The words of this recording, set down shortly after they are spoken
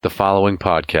The following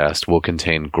podcast will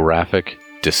contain graphic,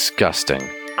 disgusting,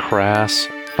 crass,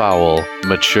 foul,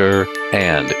 mature,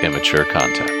 and immature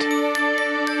content.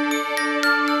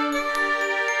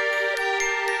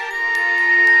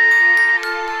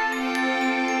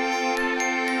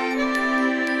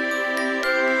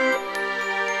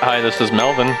 Hi, this is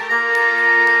Melvin.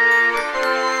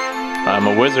 I'm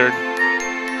a wizard.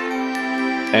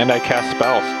 And I cast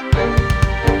spells.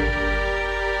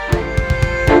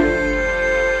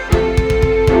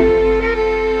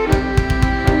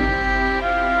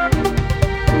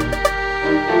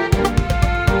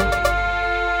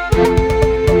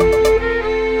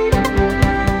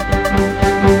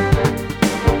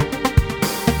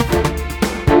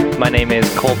 My name is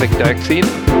Kolvikk Darkseed.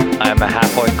 I am a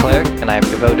half-orc cleric, and I have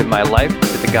devoted my life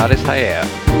to the goddess Hyea.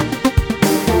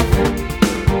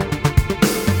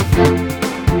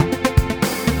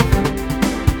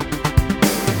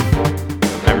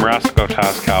 I'm Roscoe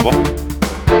Toscobble.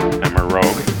 I'm a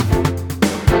rogue.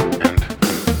 And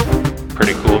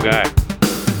pretty cool guy.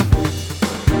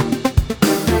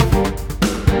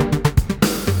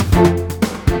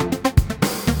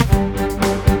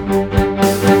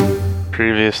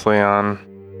 Previously on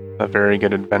a very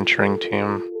good adventuring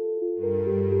team.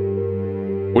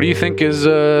 What do you think is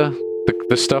the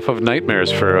stuff of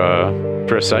nightmares for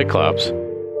a Cyclops?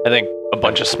 I think a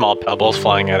bunch of small pebbles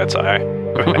flying at its eye.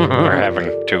 Or having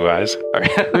two eyes. I'm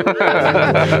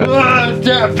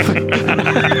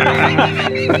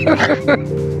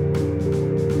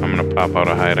gonna pop out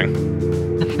of hiding.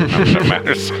 That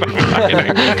matters. I'm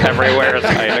hiding. Everywhere is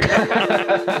hiding.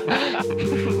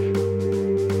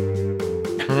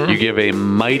 You give a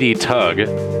mighty tug,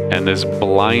 and this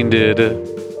blinded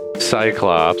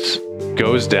Cyclops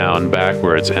goes down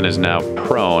backwards and is now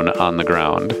prone on the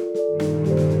ground.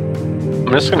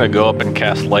 I'm just gonna go up and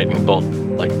cast lightning bolt,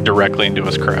 like, directly into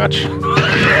his crotch.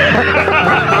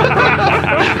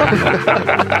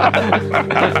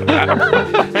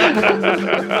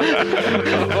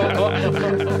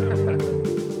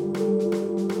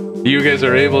 You guys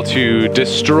are able to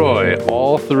destroy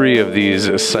all three of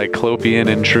these cyclopean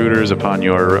intruders upon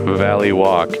your valley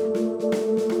walk.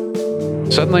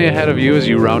 Suddenly ahead of you, as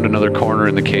you round another corner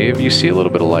in the cave, you see a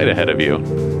little bit of light ahead of you.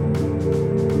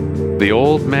 The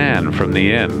old man from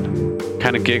the inn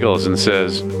kind of giggles and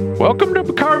says, "Welcome to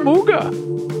Karmooga.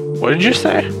 What did you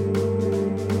say?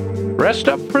 Rest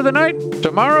up for the night.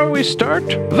 Tomorrow we start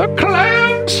the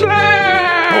Clam Slam."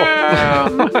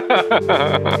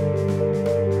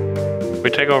 We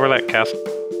take over that castle.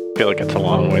 I feel like it's a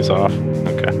long ways off.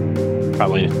 Okay.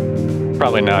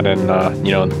 Probably not in,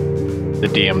 the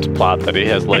DM's plot that he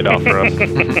has laid out for us.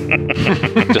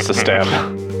 Just a stab.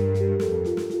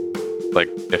 Like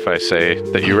if I say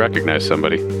that you recognize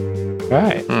somebody.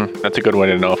 Right. That's a good way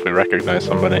to know if we recognize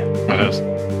somebody. It is.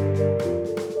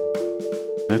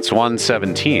 It's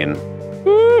 117.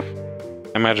 Woo!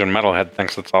 I imagine Metalhead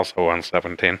thinks it's also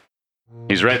 117.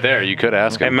 He's right there. You could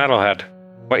ask Hey, him. Metalhead,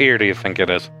 what year do you think it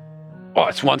is? Oh,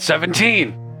 it's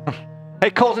 117. Hey,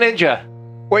 Cold Ninja!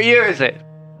 What year is it?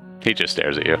 He just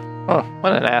stares at you. Oh,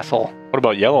 what an asshole. What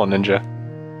about Yellow Ninja?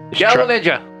 Yellow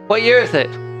Ninja! What year is it?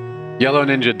 Yellow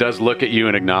Ninja does look at you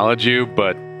and acknowledge you,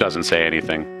 but doesn't say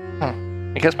anything.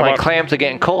 I guess my clams are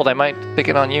getting cold. I might stick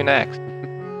it on you next.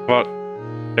 What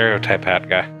stereotype hat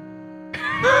guy?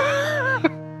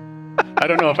 I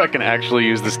don't know if I can actually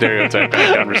use the stereotype in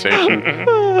a conversation.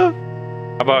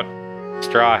 How about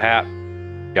straw hat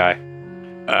guy?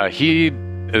 He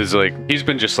is like, he's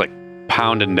been just like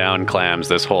pounding down clams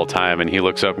this whole time, and he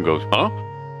looks up and goes, "Huh?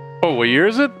 Oh, what year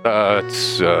is it?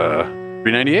 It's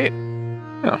 398.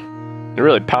 You're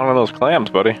really pounding those clams,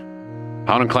 buddy.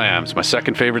 Pounding clams, my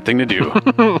second favorite thing to do."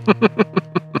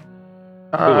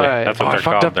 Alright. That's what Oh, I they're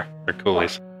fucked called. up. They're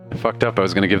coolies. I fucked up. I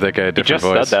was going to give that guy a You different just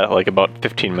voice. said that like about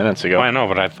 15 minutes ago. Oh, I know,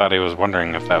 but I thought he was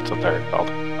wondering if that's what they're called.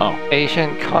 Oh.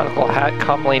 Asian conical hat,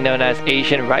 commonly known as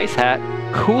Asian rice hat,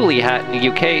 coolie hat in the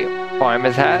UK,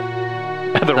 farmer's hat.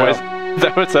 Otherwise, is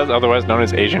that what it says? Otherwise known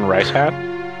as Asian rice hat?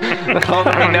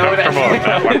 Commonly known as...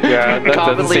 Yeah, that doesn't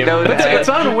commonly seem... known as... It's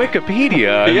on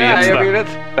Wikipedia. Yeah, it's I not- mean,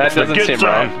 that's... That doesn't Get seem some,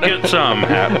 right. get some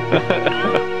hat.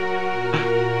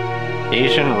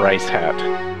 Asian rice hat.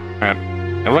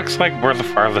 It looks like we're the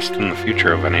farthest in the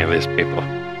future of any of these people.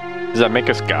 Does that make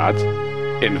us gods?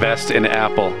 Invest in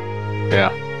Apple. Yeah.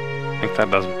 I think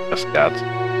that does make us gods.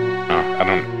 No, I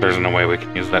don't. There's no way we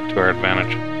can use that to our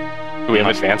advantage. Do we have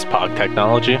advanced POG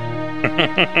technology?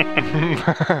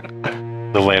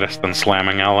 The latest in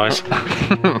slamming alloys.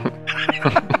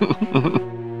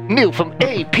 New from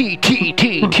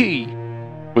APTTT.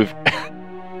 We've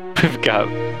got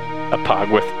a POG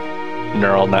with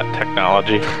neural net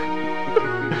technology.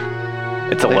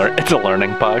 It's a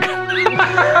learning bug.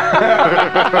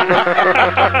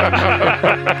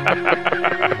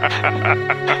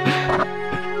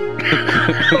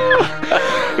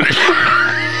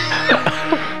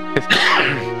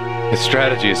 His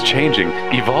strategy is changing,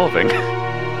 evolving.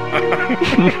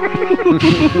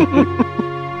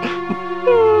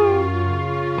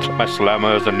 My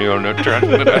slammer is a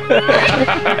neurotransmitter.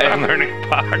 I'm learning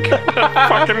pog.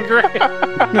 Fucking great.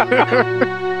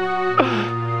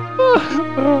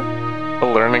 A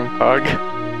learning bug.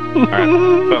 Alright,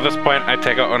 so at this point, I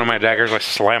take out one of my daggers, I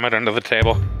slam it under the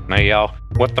table, and I yell,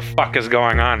 "What the fuck is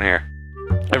going on here?"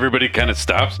 Everybody kind of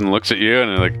stops and looks at you, and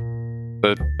they're like,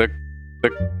 the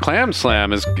Clam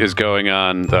Slam is going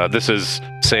on. This is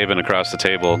Saban across the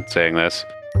table saying this.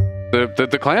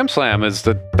 The Clam Slam is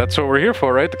that's what we're here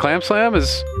for, right? The Clam Slam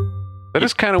is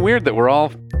kind of weird that we're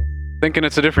all thinking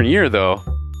it's a different year, though.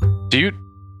 Do you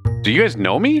guys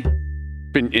know me?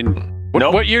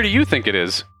 Nope. What year do you think it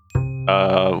is?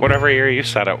 Whatever year you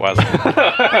said it was.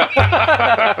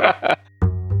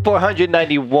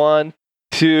 491,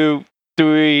 2,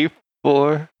 3,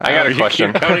 4. I got a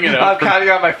question. Counting it I'm out. counting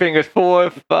out my fingers. 4,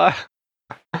 5.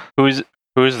 Who's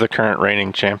the current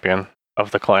reigning champion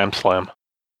of the Clam Slam?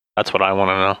 That's what I want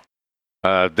to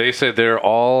know. They said they're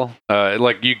all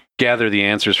like you gather the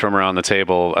answers from around the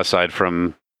table, aside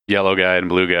from yellow guy and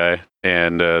blue guy,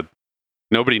 and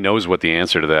nobody knows what the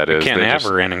answer to that is. Can't They have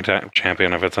just- a reigning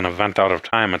champion if it's an event out of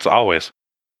time. It's always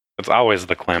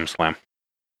the Clam Slam.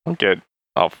 I'm good.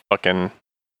 I'll fucking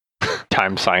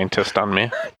time scientist on me.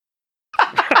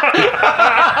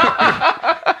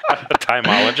 A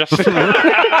timeologist.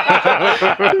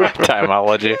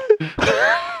 Timeology.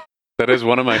 That is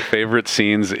one of my favorite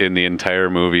scenes in the entire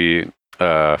movie.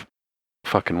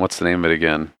 Fucking what's the name of it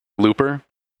again? Looper,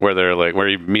 where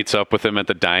he meets up with him at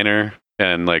the diner,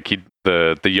 and like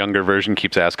the younger version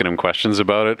keeps asking him questions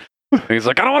about it. And he's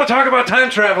like, I don't want to talk about time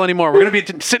travel anymore. We're gonna be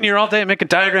sitting here all day making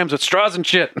diagrams with straws and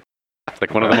shit. It's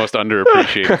like one of the most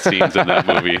underappreciated scenes in that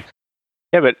movie.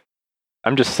 Yeah, but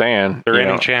I'm just saying. The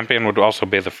reigning champion would also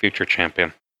be the future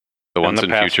champion. The once the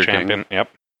and past future champion. king.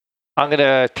 Yep. I'm going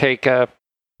to take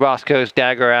Roscoe's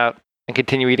dagger out and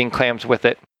continue eating clams with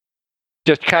it.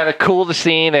 Just kind of cool the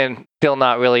scene and still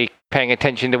not really paying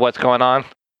attention to what's going on.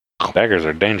 Daggers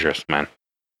are dangerous, man.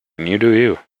 And you do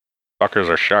you. Fuckers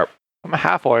are sharp. I'm a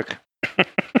half orc.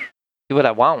 Do what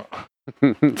I want.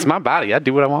 It's my body. I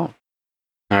do what I want.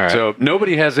 All right. So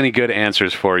nobody has any good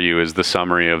answers for you is the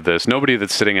summary of this. Nobody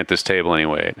that's sitting at this table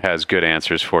anyway has good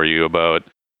answers for you about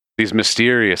these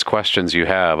mysterious questions you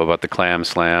have about the Clam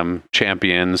Slam,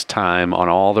 champions, time, on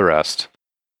all the rest.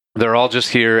 They're all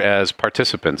just here as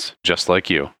participants, just like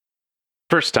you.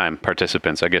 First time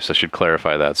participants, I guess I should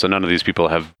clarify that. So none of these people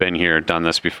have been here, done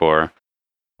this before.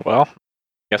 Well,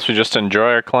 guess we just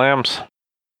enjoy our clams.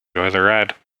 Enjoy the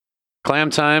ride.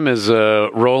 Clam time is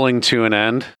rolling to an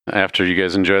end after you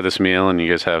guys enjoy this meal and you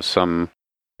guys have some,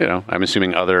 I'm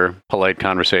assuming other polite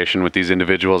conversation with these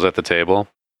individuals at the table.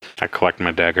 I collect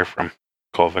my dagger from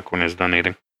Kolvikk when he's done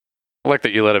eating. I like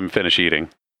that you let him finish eating.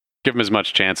 Give him as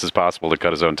much chance as possible to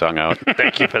cut his own tongue out.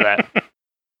 Thank you for that.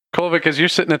 Kolvikk, as you're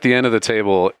sitting at the end of the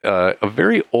table, a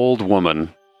very old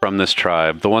woman from this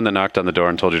tribe, the one that knocked on the door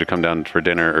and told you to come down for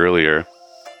dinner earlier,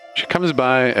 she comes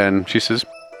by and she says,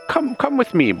 Come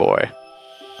with me, boy.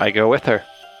 I go with her.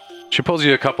 She pulls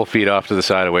you a couple feet off to the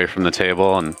side away from the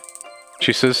table and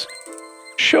she says,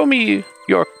 show me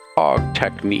your pog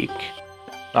technique.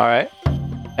 All right.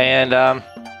 And I'm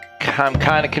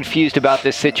kind of confused about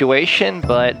this situation,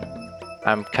 but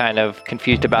I'm kind of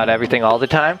confused about everything all the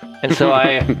time. And so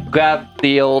I grab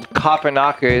the old copper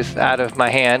knockers out of my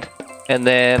hand, and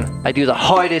then I do the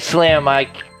hardest slam I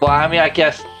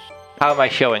guess, how am I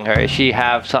showing her? Does she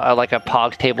have like a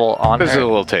pogs table on This her? is a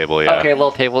little table, yeah. Okay, a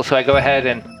little table. So I go ahead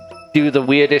and do the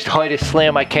weirdest, hardest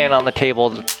slam I can on the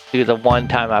table, do the one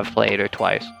time I've played or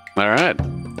twice. All right.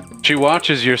 She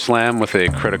watches your slam with a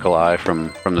critical eye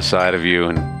from the side of you,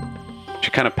 and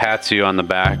she kind of pats you on the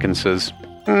back and says,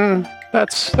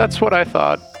 that's what I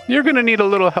thought. You're going to need a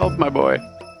little help, my boy.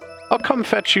 I'll come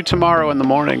fetch you tomorrow in the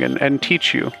morning and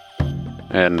teach you.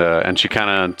 And she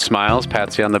kind of smiles,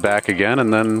 pats you on the back again,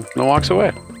 and then walks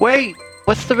away. Wait,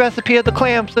 what's the recipe of the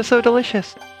clams? They're so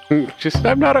delicious. She said,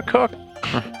 I'm not a cook.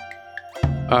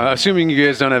 Assuming you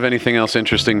guys don't have anything else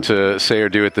interesting to say or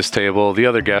do at this table, the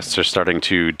other guests are starting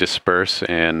to disperse,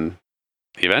 and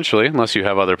eventually, unless you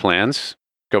have other plans,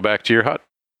 go back to your hut.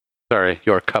 Sorry,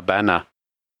 your cabana.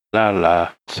 La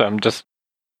la. So I'm just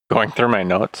going through my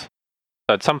notes.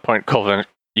 So at some point, Kolvikk,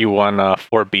 you won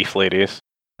 4 beef ladies.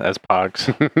 as pogs.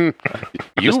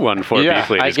 You won 4 Yeah, beef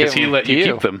ladies because he let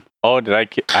you keep them. Oh, did I?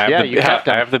 I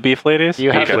have the beef ladies.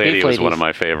 You have Beef the lady beef was ladies. one of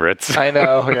my favorites. I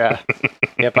know, yeah.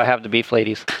 Yep, I have the beef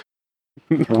ladies.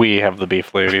 We have the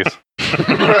beef ladies.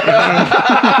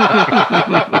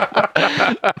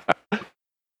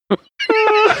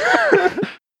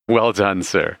 Well done,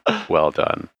 sir. Well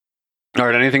done. All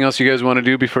right, anything else you guys want to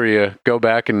do before you go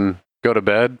back and go to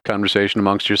bed? Conversation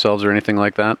amongst yourselves or anything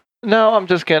like that? No, I'm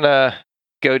just gonna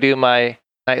go do my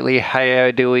nightly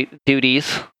higher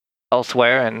duties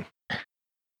elsewhere and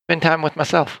spend time with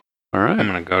myself. All right. I'm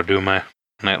going to go do my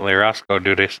nightly Roscoe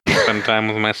duties. Spend time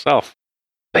with myself.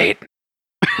 Wait.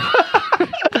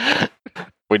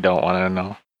 We don't want to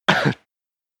know.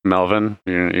 Melvin,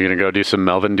 you're going to go do some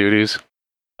Melvin duties?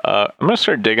 I'm gonna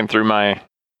start digging through my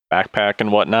backpack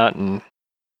and whatnot, and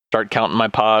start counting my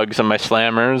pogs and my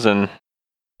slammers, and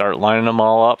start lining them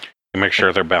all up. You make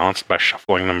sure they're balanced by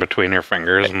shuffling them between your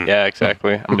fingers and Yeah,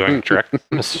 exactly. I'm doing a trick.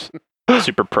 I'm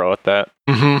super pro at that.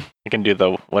 Mm-hmm. I can do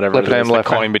the whatever Left it hand, is, the left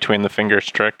coin hand. between the fingers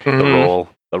trick, Mhm.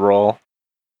 the roll.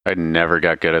 I never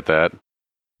got good at that.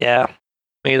 Yeah.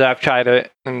 Either I've tried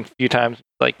it a few times.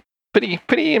 Like,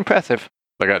 pretty impressive.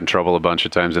 I got in trouble a bunch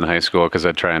of times in high school because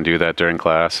I'd try and do that during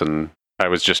class, and I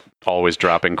was just always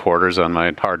dropping quarters on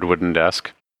my hard wooden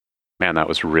desk. Man, that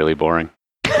was really boring.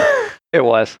 It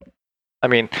was. I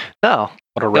mean, no.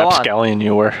 What a Go on. rapscallion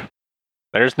you were.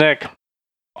 There's Nick,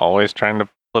 always trying to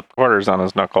flip quarters on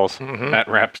his knuckles. Mhm. That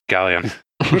rapscallion.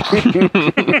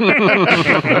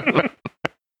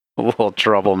 A little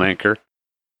troublemaker.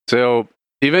 So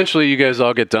eventually you guys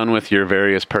all get done with your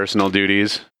various personal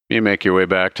duties. You make your way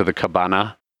back to the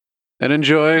cabana and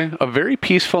enjoy a very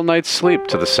peaceful night's sleep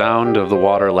to the sound of the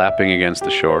water lapping against the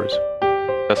shores.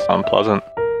 That's unpleasant.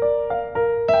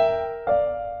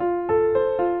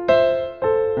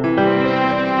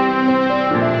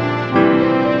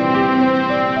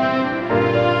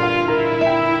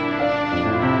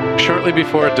 Shortly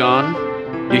before dawn,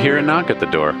 you hear a knock at the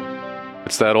door.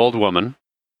 It's that old woman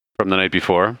from the night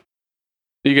before.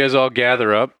 You guys all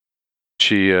gather up.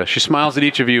 She smiles at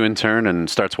each of you in turn and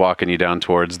starts walking you down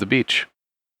towards the beach.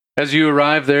 As you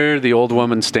arrive there, the old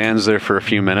woman stands there for a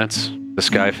few minutes. The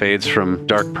sky fades from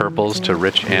dark purples to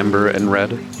rich amber and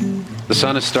red. The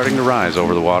sun is starting to rise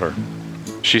over the water.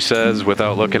 She says,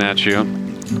 without looking at you,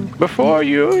 "Before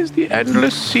you is the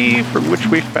endless sea from which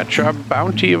we fetch our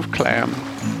bounty of clam.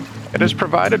 It has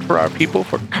provided for our people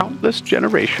for countless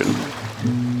generations."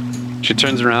 She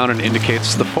turns around and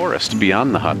indicates the forest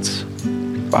beyond the huts.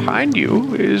 "Behind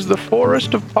you is the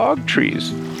forest of pog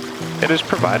trees. It has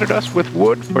provided us with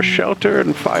wood for shelter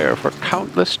and fire for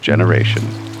countless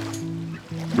generations."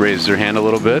 Raises her hand a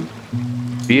little bit.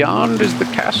 "Beyond is the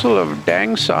castle of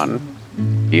Dang Sun.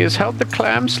 He has held the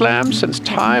Clam Slam since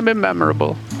time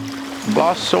immemorable.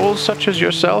 Lost souls such as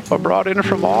yourself are brought in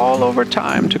from all over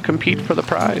time to compete for the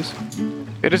prize.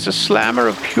 It is a slammer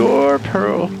of pure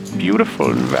pearl, beautiful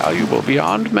and valuable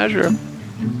beyond measure.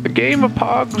 The game of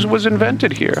pogs was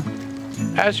invented here.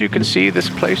 As you can see, this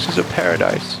place is a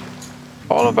paradise.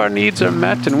 All of our needs are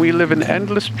met and we live in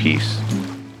endless peace.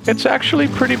 It's actually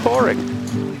pretty boring.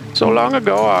 So long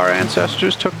ago, our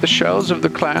ancestors took the shells of the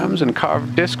clams and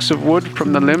carved discs of wood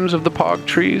from the limbs of the pog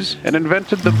trees and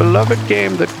invented the beloved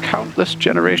game that countless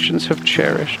generations have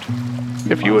cherished.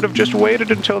 If you would have just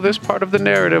waited until this part of the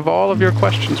narrative, all of your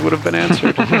questions would have been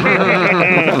answered."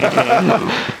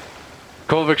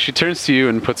 Kolvikk, she turns to you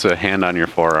and puts a hand on your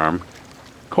forearm.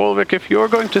 "Kolvikk, if you're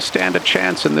going to stand a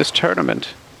chance in this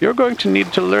tournament, you're going to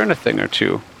need to learn a thing or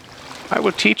two. I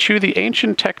will teach you the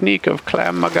ancient technique of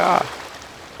Karmooga.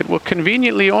 It will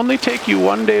conveniently only take you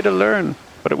 1 day to learn,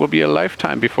 but it will be a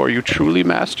lifetime before you truly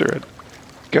master it."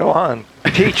 Go on.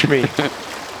 Teach me.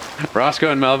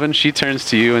 Roscoe and Melvin, she turns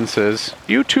to you and says,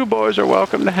 "You two boys are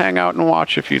welcome to hang out and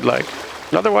watch if you'd like.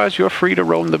 Otherwise, you're free to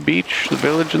roam the beach, the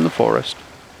village, and the forest."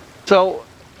 So,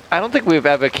 I don't think we've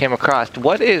ever came across,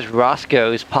 what is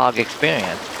Roscoe's pog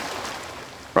experience?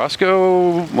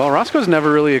 Roscoe's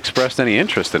never really expressed any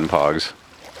interest in pogs.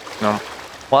 No.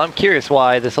 Well, I'm curious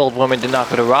why this old woman did not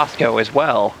go to Roscoe as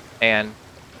well and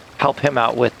help him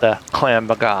out with the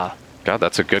Karmooga. God,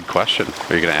 that's a good question.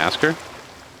 Are you going to ask her?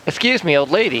 Excuse me, old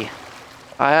lady.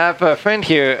 I have a friend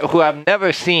here who I've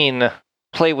never seen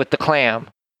play with the clam.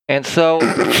 And so,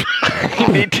 I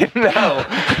need to know,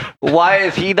 why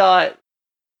is he not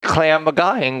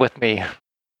Karmoogaing with me?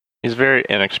 He's very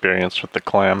inexperienced with the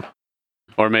clam.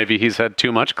 Or maybe he's had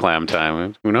too much clam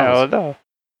time. Who I knows? don't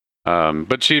know.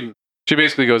 But she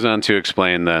basically goes on to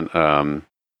explain that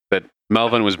that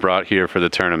Melvin was brought here for the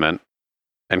tournament,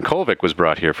 and Kolvikk was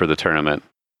brought here for the tournament.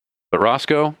 But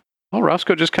Roscoe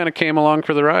just kind of came along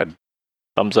for the ride.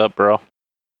 Thumbs up, bro.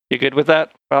 You good with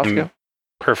that, Roscoe?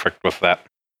 Perfect with that.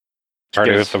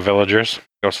 Party with the villagers.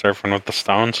 Go surfing with the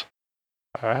stones.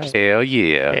 All right. Hell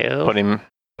yeah. Hell.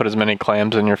 Put as many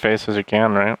clams in your face as you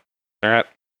can, right? They're at.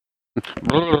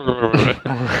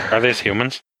 Are these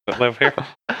humans that live here?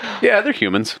 Yeah, they're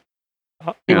humans.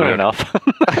 You Yeah. know enough.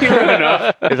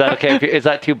 Is that okay? Is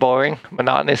that too boring,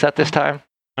 monotonous at this time?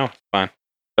 No, it's fine.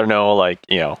 They're no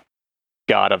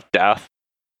god of death,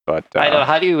 but I know.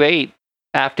 How do you rate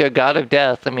after a god of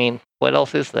death? I mean, what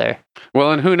else is there?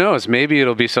 Well, and who knows? Maybe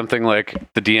it'll be something like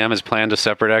the DM has planned a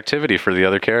separate activity for the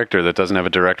other character that doesn't have a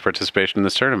direct participation in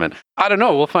this tournament. I don't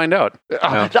know. We'll find out.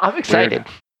 I'm excited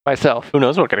myself. who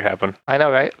knows what could happen? I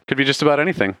know, right? Could be just about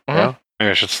anything. Mhm. Maybe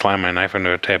I should slam my knife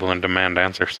into a table and demand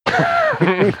answers.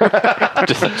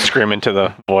 Just scream into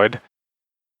the void.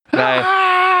 And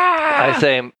I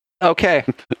say, okay.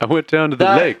 I went down to the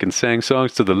That- lake and sang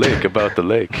songs to the lake about the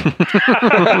lake.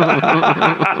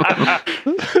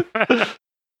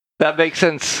 That makes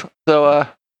sense. So,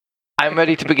 I'm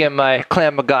ready to begin my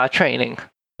Karmooga training.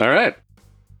 All right.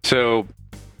 So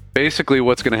basically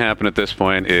what's going to happen at this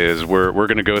point is we're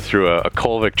going to go through a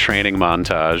Kolvikk training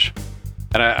montage.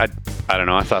 And I don't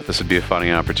know, I thought this would be a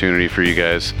funny opportunity for you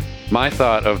guys. My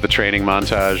thought of the training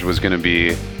montage was going to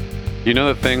be, you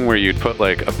know, the thing where you'd put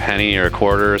like a penny or a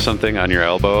quarter or something on your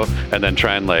elbow and then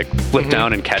try and like flip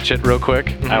down and catch it real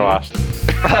quick? I lost. With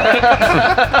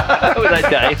that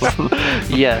dice.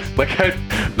 Yes.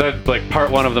 Like part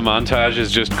one of the montage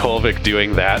is just Kolvikk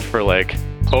doing that for like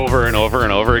over and over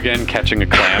and over again, catching a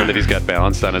clam that he's got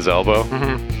balanced on his elbow.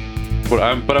 But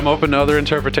I'm open to other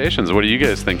interpretations. What do you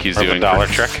guys think he's Or the doing? dollar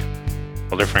trick.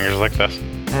 Hold your fingers like this.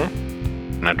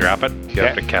 And I drop it. You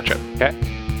have to catch it. Okay.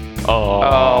 Oh.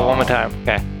 Oh, one more time.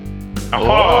 Okay.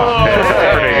 Oh,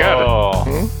 that's pretty good.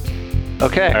 Oh.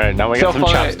 Okay. All right, now we got So some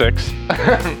far- chopsticks.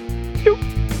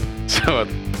 So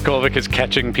Kolvikk is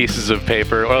catching pieces of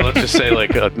paper, or let's just say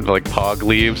like pog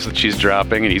leaves that she's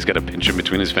dropping, and he's got to pinch them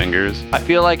between his fingers. I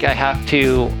feel like I have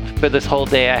to, for this whole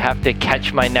day, I have to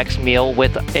catch my next meal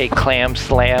with a clam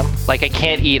slam. Like, I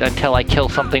can't eat until I kill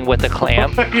something with a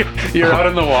clam. You're out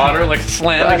in the water, like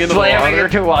slamming into the Slamming water.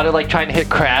 into water, like trying to hit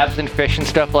crabs and fish and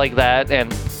stuff like that,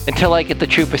 and until I get the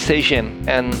true precision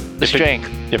and the strength.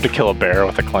 You have to kill a bear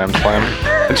with a clam slam.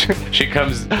 She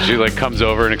comes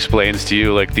over and explains to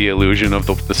you like the illusion of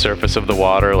the surface of the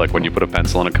water, like when you put a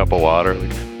pencil in a cup of water.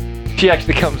 Like, She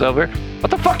actually comes over. What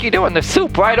the fuck are you doing? There's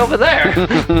soup right over there.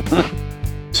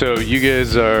 so you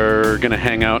guys are gonna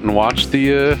hang out and watch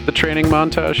the training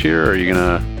montage here, or are you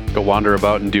gonna go wander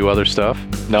about and do other stuff?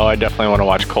 No, I definitely want to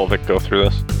watch Kolvikk go through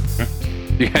this.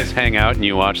 You guys hang out and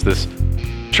you watch this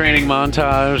training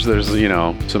montage. There's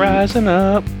some Rising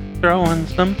up, throwing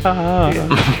some pogs.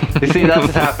 You see, that's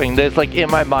what's happening. There's like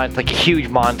in my mind, it's like a huge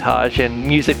montage and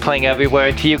music playing everywhere.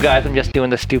 And to you guys, I'm just doing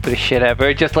the stupidest shit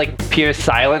ever. Just like pure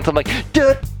silence. I'm like,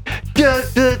 duh, duh,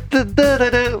 duh, duh, duh, duh,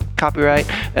 duh. Copyright.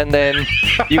 And then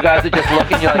you guys are just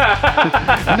looking. You're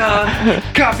like, non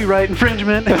copyright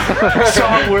infringement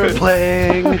song we're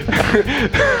playing.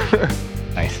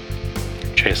 nice.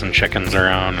 Chasing chickens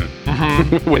around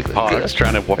and With pogs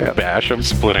trying to bash them.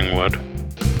 splitting wood.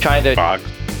 Trying to, Pogs.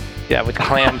 yeah, with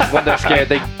clams. When they're scared,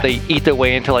 they eat their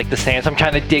way into like the sand. So I'm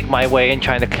trying to dig my way and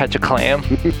trying to catch a clam,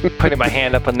 putting my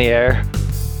hand up in the air.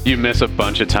 You miss a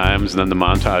bunch of times, and then the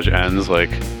montage ends like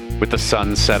with the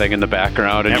sun setting in the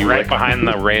background, and And you right like, behind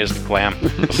the raised clam.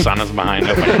 The sun is behind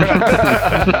it.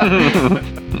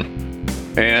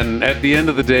 And at the end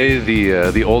of the day,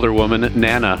 the older woman,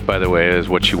 Nana, by the way, is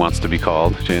what she wants to be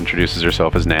called. She introduces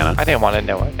herself as Nana. I didn't want to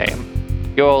know her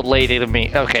name. You're old lady to me.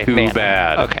 Okay, Too Nana.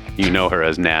 bad. Okay. You know her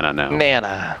as Nana now.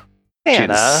 Nana. She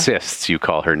Nana. insists you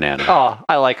call her Nana. Oh,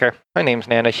 I like her. Her name's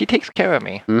Nana. She takes care of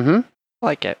me. Mm-hmm. I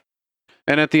like it.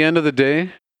 And at the end of the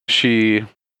day, she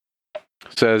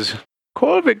says,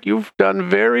 Kolvikk, you've done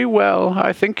very well.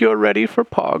 I think you're ready for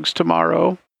pogs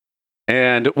tomorrow.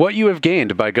 And what you have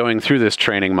gained by going through this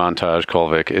training montage,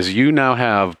 Kolvikk, is you now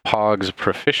have pogs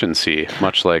proficiency,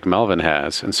 much like Melvin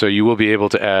has. And so you will be able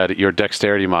to add your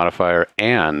dexterity modifier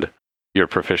and your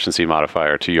proficiency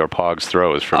modifier to your pogs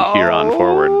throws from here on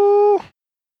forward.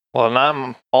 Well, and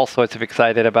I'm all sorts of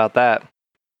excited about that.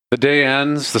 The day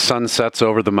ends, the sun sets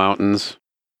over the mountains,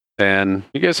 and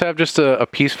you guys have just a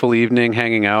peaceful evening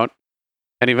hanging out,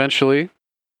 and eventually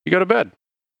you go to bed.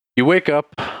 You wake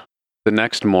up the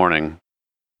next morning,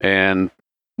 and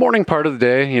morning part of the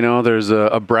day, there's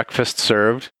a breakfast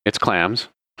served. It's clams.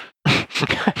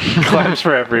 Clams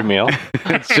for every meal.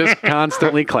 It's just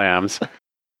constantly clams.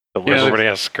 Everybody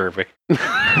has scurvy.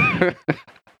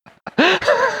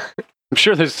 I'm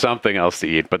sure there's something else to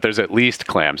eat, but there's at least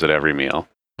clams at every meal.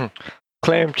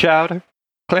 Clam chowder.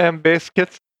 Clam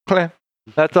biscuits. Clam.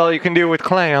 That's all you can do with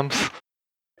clams.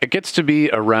 It gets to be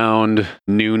around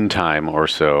noontime or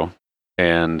so,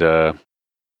 and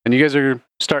you guys are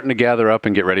starting to gather up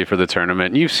and get ready for the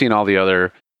tournament. And you've seen all the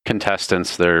other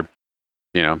contestants. They're,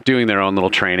 doing their own little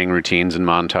training routines and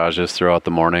montages throughout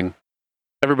the morning.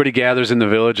 Everybody gathers in the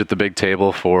village at the big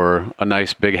table for a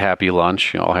nice, big, happy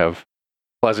lunch. You all have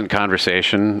pleasant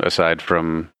conversation, aside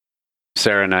from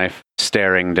Sarah Knife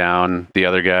staring down the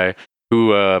other guy,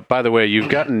 who, by the way, you've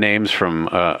gotten names from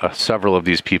several of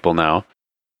these people now,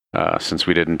 since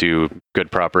we didn't do good,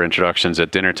 proper introductions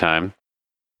at dinner time.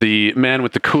 The man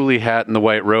with the coolie hat and the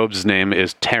white robes' name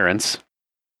is Terrence.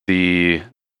 The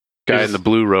guy in the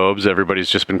blue robes, everybody's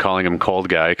just been calling him Cold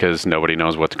Guy because nobody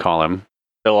knows what to call him.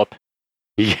 Philip.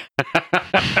 Yeah.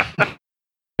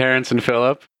 Terrence and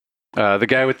Philip. The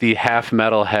guy with the half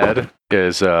metal head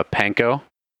is Panko.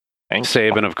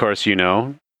 Sabin, of course,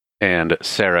 and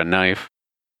Sarah Knife.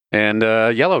 And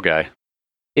Yellow Guy.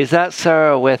 Is that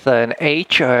Sarah with an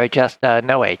H or just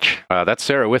no H? That's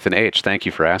Sarah with an H. Thank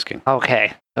you for asking.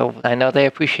 Okay. So I know they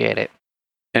appreciate it.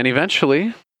 And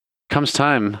eventually, comes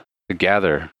time to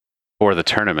gather for the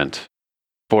tournament,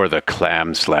 for the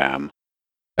Clam Slam.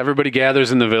 Everybody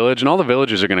gathers in the village, and all the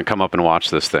villagers are going to come up and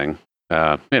watch this thing.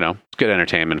 It's good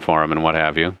entertainment for them and what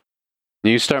have you.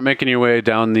 And you start making your way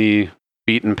down the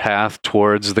beaten path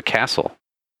towards the castle,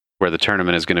 where the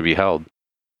tournament is going to be held.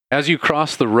 As you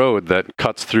cross the road that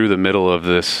cuts through the middle of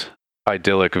this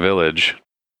idyllic village,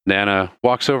 Nana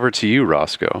walks over to you,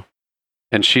 Roscoe,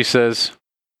 and she says,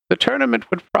 "The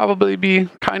tournament would probably be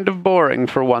kind of boring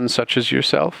for one such as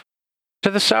yourself.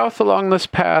 To the south along this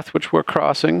path which we're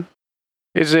crossing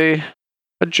is a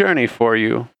journey for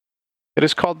you. It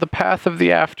is called the Path of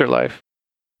the Afterlife.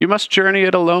 You must journey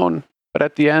it alone, but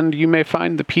at the end you may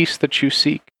find the peace that you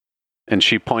seek." And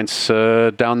she points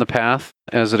down the path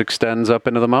as it extends up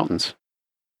into the mountains.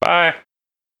 Bye.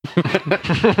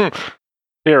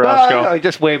 Here, Roscoe. I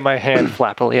just wave my hand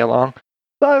flappily along.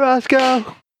 Bye,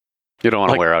 Roscoe. You don't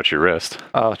want to wear out your wrist.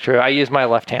 Oh, true. I use my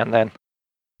left hand then.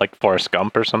 Like Forrest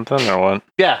Gump or something, or what?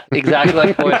 Yeah, exactly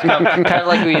like Forrest Gump. Kind of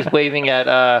like when he's waving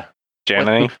at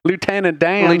Janney? Lieutenant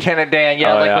Dan. Lieutenant Dan,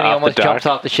 Oh, when he off almost the dock. jumps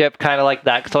off the ship, kind of like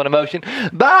that sort of motion.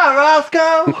 Bye,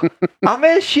 Roscoe. I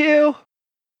miss you.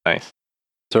 Nice.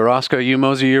 So, Roscoe, you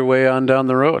mosey your way on down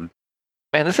the road.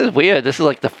 Man, this is weird. This is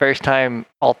like the first time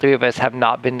all three of us have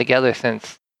not been together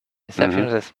since inception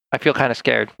of this. I feel kind of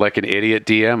scared. Like an idiot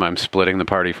DM, I'm splitting the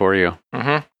party for you.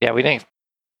 Mm-hmm. Yeah, we didn't.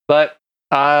 But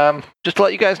just to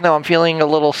let you guys know, I'm feeling a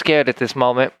little scared at this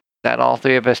moment that all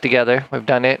three of us together, we've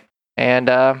done it. And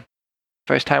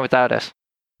first time without us.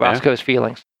 Roscoe's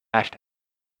feelings.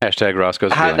 Hashtag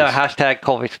Roscoe's feelings. No, hashtag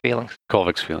Kolvikk's feelings.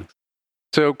 Kolvikk's feelings.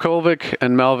 So, Kolvikk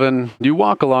and Melvin, you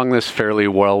walk along this fairly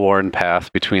well-worn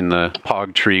path between the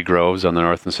pog tree groves on the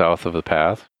north and south of the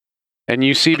path. And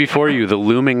you see before you the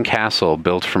looming castle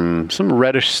built from some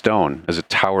reddish stone as it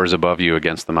towers above you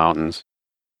against the mountains.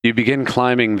 You begin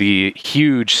climbing the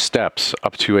huge steps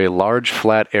up to a large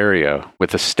flat area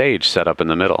with a stage set up in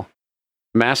the middle.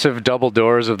 Massive double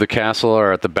doors of the castle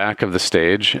are at the back of the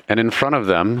stage, and in front of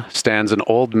them stands an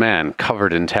old man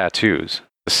covered in tattoos,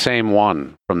 the same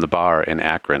one from the bar in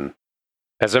Akron.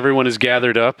 As everyone is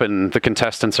gathered up and the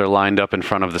contestants are lined up in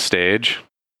front of the stage,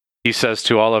 he says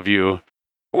to all of you,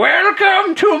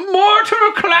 "Welcome to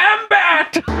Mortal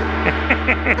Kombat!"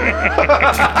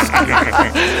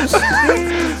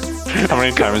 How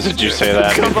many times did you say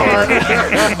that Come before? on.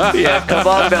 Yeah, come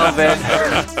on, Melvin.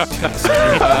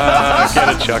 Get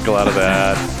a chuckle out of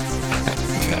that.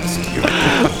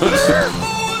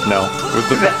 No. It was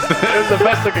the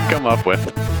best I could come up with.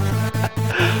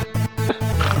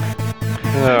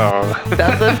 Oh.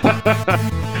 That's it?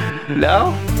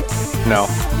 No? No.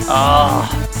 Oh.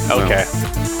 Okay.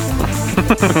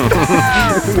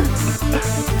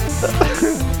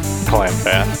 Clam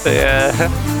bat. Yeah.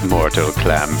 Mortal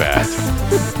Kombat.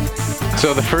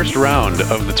 So the first round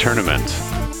of the tournament.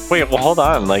 Wait, well, hold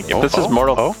on. Like, if this is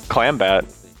Mortal oh. Clam bat,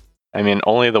 I mean,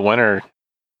 only the winner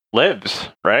lives,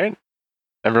 right?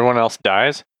 Everyone else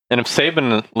dies. And if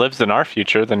Sabin lives in our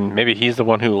future, then maybe he's the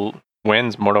one who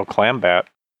wins Mortal Clam bat.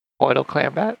 Mortal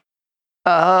Kombat?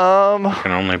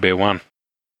 Can only be one.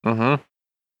 Mm-hmm.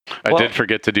 I did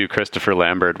forget to do Christopher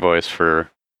Lambert voice for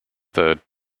the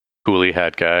coolie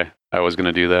hat guy. I was going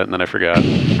to do that, and then I forgot.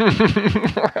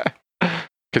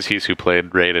 Because he's who played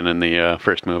Raiden in the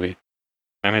first movie.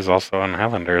 And he's also in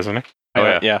Highlander, isn't he? Oh,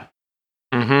 yeah. Yeah.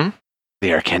 Mm-hmm.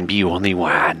 There can be only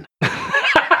one. There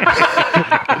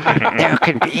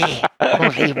can be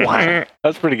only one.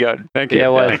 That's pretty good. Thank you. Yeah,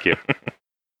 well. Thank you.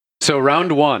 So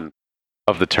round one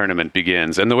of the tournament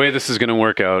begins. And the way this is going to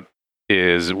work out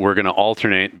is we're going to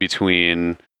alternate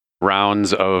between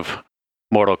rounds of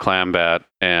Mortal Kombat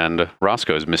and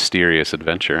Roscoe's mysterious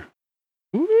adventure.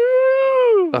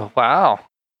 Oh, wow.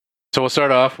 So we'll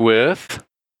start off with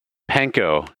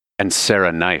Panko and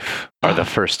Sarah Knife are the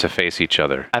first to face each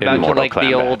other. I in imagine Mortal like the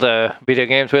Kombat. old video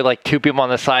games with like two people on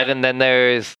the side, and then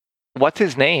there's what's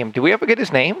his name? Do we ever get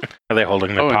his name? Are they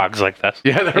holding the pogs like this?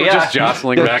 Yeah, they're just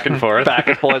jostling back and forth. Back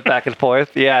and forth, back and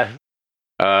forth. Yeah.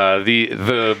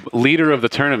 The leader of the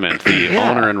tournament, the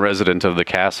owner and resident of the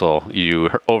castle you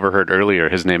overheard earlier,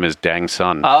 his name is Dang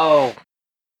Sun. Oh,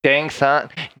 dang son.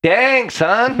 Dang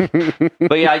son.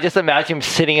 But yeah, I just imagine him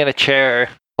sitting in a chair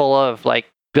full of like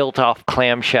built off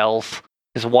clamshells,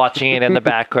 just watching it in the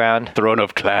background. Throne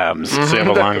of Clams. Does he have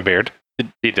a long beard?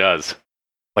 He does.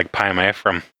 Like Pai Mei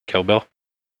from Kill Bill?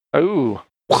 Ooh.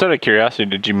 Just out of curiosity,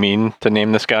 did you mean to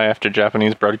name this guy after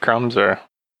Japanese breadcrumbs, or?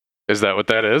 Is that what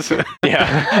that is?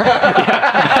 Yeah.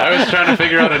 I was trying to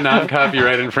figure out a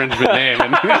non-copyright infringement name.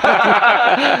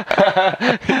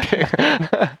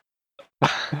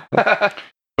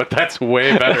 But that's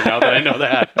way better now that I know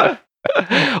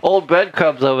that. Old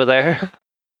breadcrumbs over there.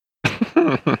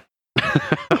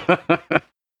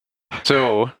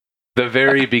 So, the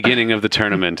very beginning of the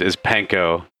tournament is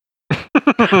Panko.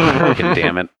 Fucking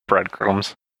damn it.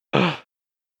 Breadcrumbs.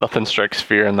 Nothing strikes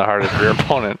fear in the heart of your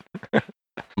opponent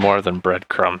more than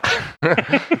breadcrumbs.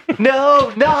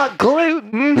 No, not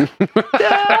gluten.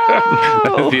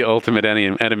 No. The ultimate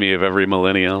enemy of every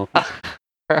millennial.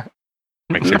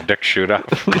 Makes your dick shoot up.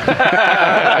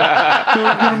 I'm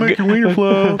gonna make your wiener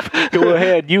flop. Go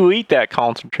ahead, you eat that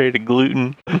concentrated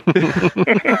gluten.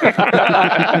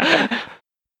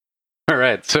 All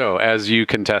right, so as you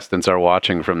contestants are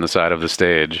watching from the side of the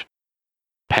stage,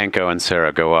 Panko and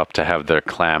Sarah go up to have their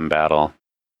clam battle.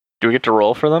 Do we get to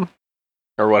roll for them?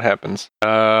 Or what happens? No,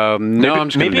 I'm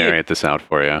just going to narrate this out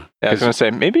for you. Yeah, I was going to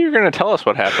say, maybe you're going to tell us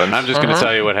what happens. I'm just going to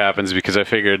tell you what happens because I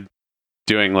figured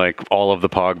doing like all of the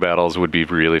Pog battles would be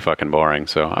really fucking boring.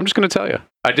 So I'm just going to tell you.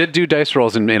 I did do dice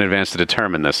rolls in advance to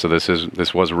determine this, so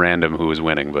this was random who was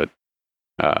winning, but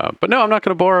no, I'm not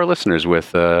going to bore our listeners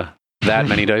with that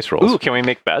many dice rolls. Ooh, can we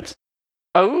make bets?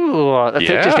 Oh, that's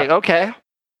interesting. Okay.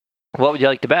 What would you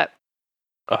like to bet?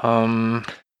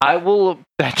 I will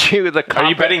bet you the Are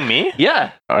you betting me?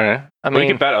 Yeah. All right. I We mean,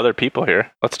 can bet other people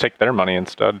here. Let's take their money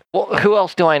instead. well, who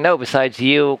else do I know besides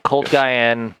you, Cold Guy,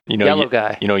 and Yellow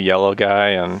Guy? You know Yellow Guy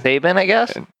and Saban, I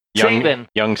guess? Saban.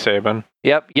 Young Saban.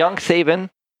 Yep, young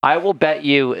Saban. I will bet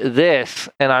you this,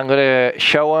 and I'm going to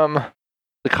show him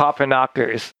the copper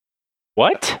knockers.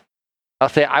 What? I'll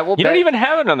say I will You bet... don't even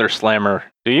have another slammer,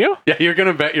 do you? Yeah, you're going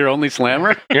to bet your only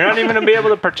slammer? You're not even going to be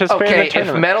able to participate in the Okay, if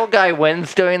tournament. Metal Guy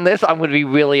wins doing this, I'm going to be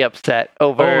really upset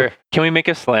over... Oh, can we make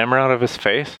a slammer out of his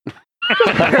face? No,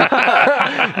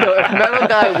 if Metal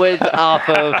Guy wins off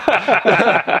of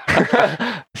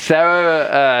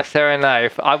Sarah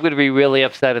Knife, I'm going to be really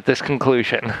upset at this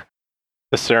conclusion.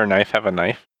 Does Sarah Knife have a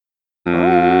knife?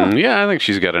 Yeah, I think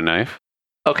she's got a knife.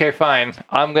 Okay, fine.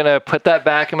 I'm going to put that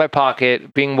back in my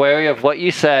pocket. Being wary of what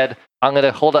you said, I'm going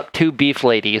to hold up 2 beef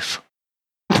ladies.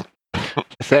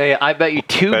 Say, I bet you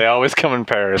 2... They always come in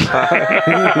pairs.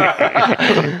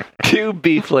 2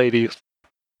 beef ladies.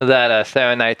 That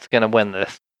Sarah Knight's going to win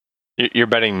this. You're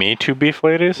betting me 2 beef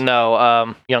ladies?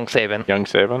 No, young Saban. Young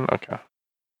Saban? Okay.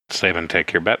 Saban,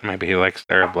 take your bet. Maybe he likes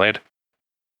Sarah Blade.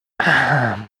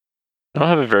 I don't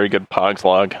have a very good Pogs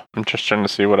log. I'm just trying to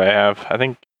see what I have.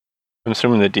 I'm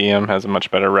assuming the DM has a much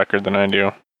better record than I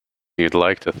do. You'd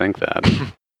like to think that.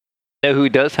 Know who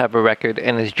does have a record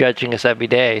and is judging us every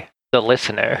day? The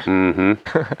listener. Mm-hmm.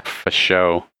 For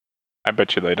show. I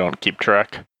bet you they don't keep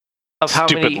track. Of how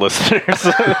Stupid many... listeners.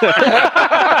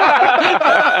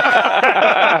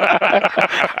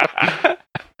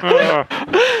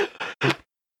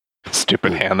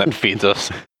 Stupid hand that feeds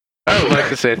us. I would like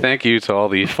to say thank you to all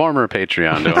the former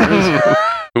Patreon donors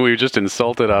who we just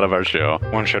insulted out of our show.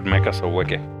 One should make us a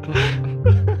wiki.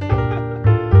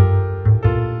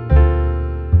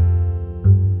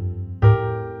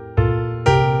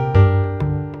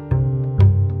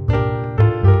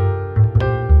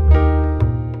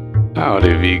 Howdy,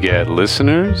 VGAT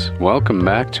listeners. Welcome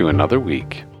back to another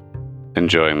week.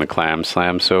 Enjoying the Clam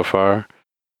Slam so far?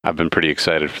 I've been pretty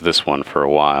excited for this one for a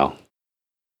while.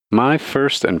 My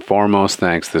first and foremost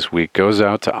thanks this week goes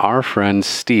out to our friend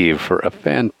Steve for a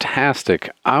fantastic,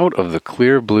 out of the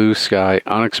clear blue sky,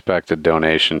 unexpected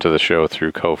donation to the show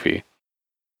through Ko-fi.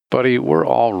 Buddy, we're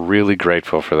all really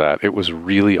grateful for that. It was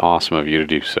really awesome of you to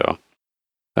do so.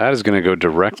 That is going to go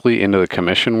directly into the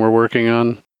commission we're working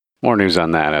on. More news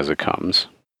on that as it comes.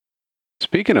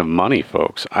 Speaking of money,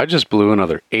 folks, I just blew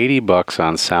another $80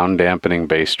 on sound dampening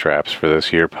bass traps for this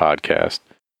here podcast.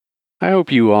 I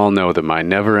hope you all know that my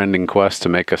never-ending quest to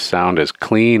make us sound as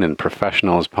clean and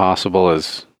professional as possible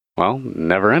is, well,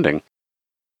 never-ending.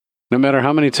 No matter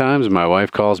how many times my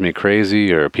wife calls me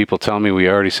crazy or people tell me we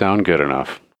already sound good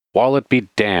enough, while it be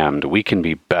damned, we can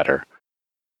be better.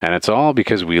 And it's all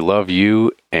because we love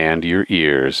you and your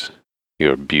ears.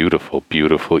 Your beautiful,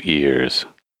 beautiful ears.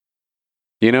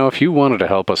 You know, if you wanted to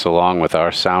help us along with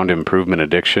our sound improvement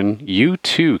addiction, you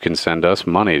too can send us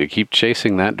money to keep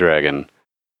chasing that dragon.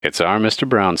 It's our Mr.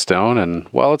 Brownstone, and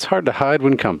while it's hard to hide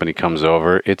when company comes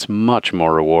over, it's much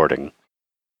more rewarding.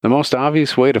 The most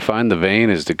obvious way to find the vein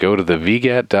is to go to the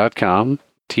VGAT.com,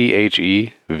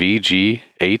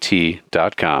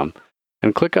 THEVGAT.com,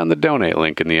 and click on the donate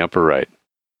link in the upper right.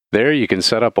 There you can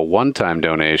set up a one-time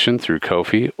donation through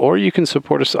Ko-fi, or you can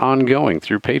support us ongoing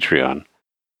through Patreon.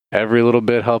 Every little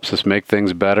bit helps us make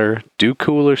things better, do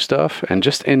cooler stuff, and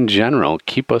just in general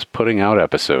keep us putting out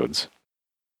episodes.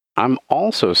 I'm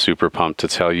also super pumped to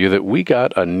tell you that we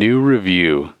got a new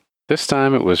review. This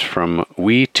time it was from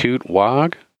We Toot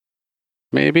Wog,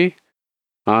 maybe,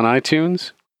 on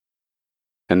iTunes.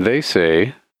 And they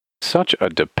say, such a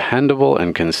dependable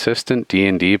and consistent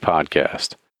D&D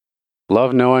podcast.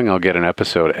 Love knowing I'll get an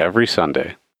episode every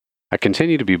Sunday. I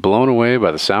continue to be blown away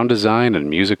by the sound design and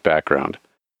music background.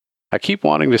 I keep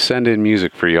wanting to send in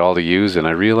music for y'all to use, and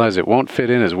I realize it won't fit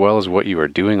in as well as what you are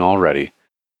doing already.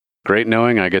 Great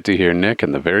knowing I get to hear Nick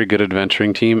and the Very Good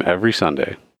Adventuring team every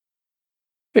Sunday.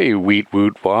 Hey, Weet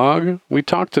Woot Wog. We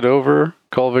talked it over,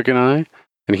 Kolvikk and I,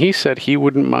 and he said he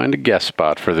wouldn't mind a guest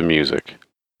spot for the music.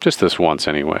 Just this once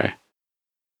anyway.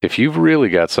 If you've really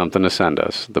got something to send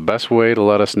us, the best way to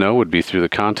let us know would be through the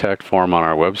contact form on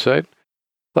our website.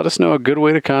 Let us know a good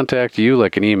way to contact you,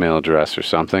 like an email address or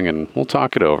something, and we'll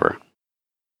talk it over.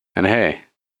 And hey,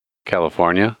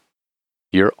 California,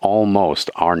 you're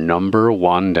almost our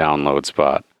 #1 download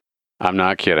spot. I'm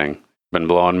not kidding. Been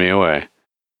blowing me away.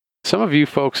 Some of you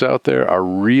folks out there are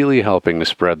really helping to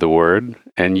spread the word,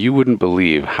 and you wouldn't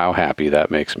believe how happy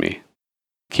that makes me.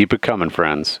 Keep it coming,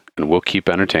 friends, and we'll keep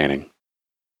entertaining.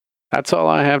 That's all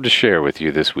I have to share with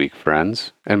you this week,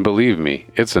 friends, and believe me,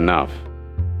 it's enough.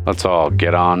 Let's all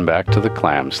get on back to the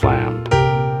Clam Slam.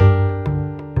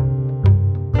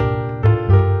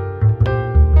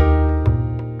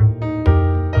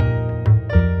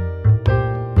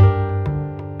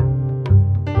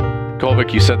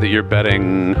 Kolvikk, you said that you're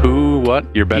betting who? What?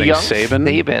 You're betting Young Sabin?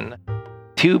 Sabin.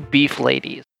 2 beef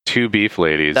ladies. 2 beef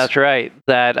ladies. That's right.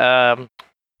 That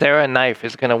Sarah Knife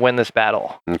is going to win this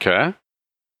battle. Okay.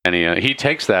 And he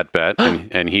takes that bet,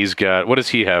 and he's got... What does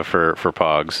he have for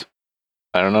pogs?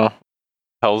 I don't know.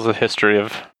 How's the history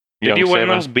of Did you win Sabin?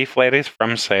 those beef ladies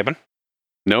from Sabin?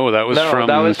 No, that was from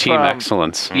Team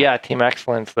Excellence. Yeah, Team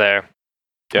Excellence there.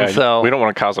 Yeah, so we don't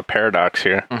want to cause a paradox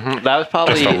here. That was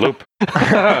probably Just a loop.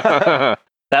 that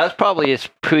was probably his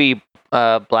pre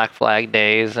Black Flag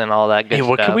days and all that good Hey, stuff.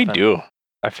 what can we do?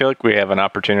 I feel like we have an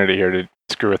opportunity here to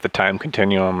screw with the time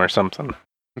continuum or something.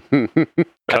 Cut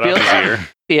off his ear.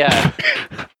 Yeah.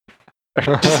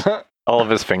 All of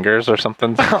his fingers or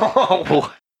something. It'll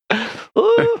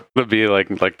be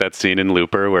like that scene in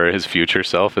Looper where his future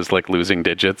self is like losing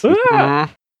digits. I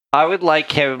would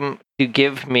like him to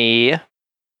give me.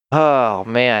 Oh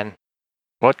man,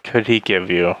 What could he give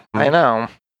you? I know.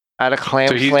 At a Clam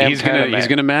So Slam he's tournament.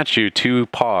 gonna match you 2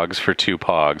 pogs for 2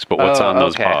 pogs. But what's on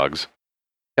those okay. pogs?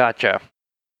 Gotcha.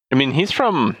 I mean, he's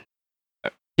from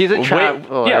He's a way,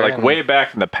 traveler. yeah, like way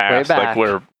back in the past, back. like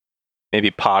where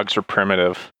maybe pogs were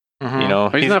primitive. Mhm. You know,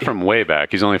 He's not from way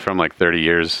back. He's only from like 30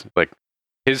 years. Like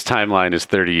his timeline is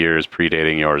 30 years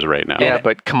predating yours right now. Yeah,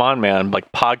 but come on, man!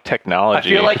 Like pog I technology.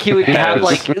 feel like he would have has-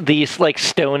 like these like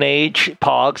Stone Age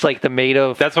pogs, like they're made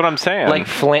of That's what I'm saying. like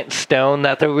flint stone,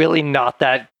 that they're really not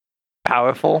that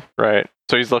powerful. right.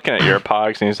 So he's looking at your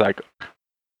pogs and he's like,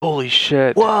 "Holy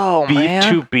shit! Whoa, man!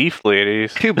 2 beef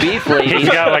ladies." 2 beef He's ladies.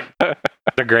 got like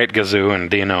the Great Gazoo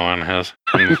and Dino on his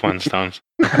from the Flintstones.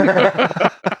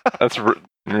 That's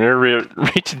you're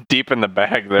reaching deep in the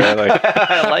bag there. Like,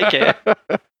 I like it.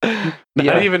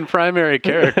 Not even primary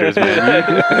characters,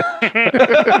 man.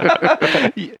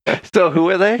 So who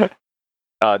are they?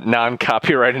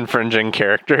 non-copyright infringing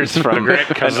characters from Great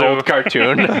an Kazoo. old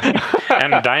cartoon.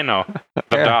 And Dino,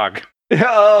 the dog.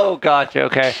 Oh, gotcha.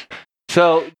 Okay.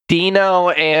 So Dino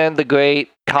and the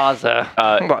Great Kaza.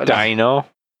 Dino.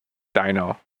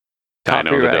 Dino the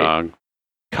Copyright. dog.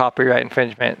 Copyright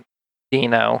infringement.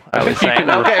 Dino. I was think you saying.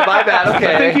 can- Okay, my bad.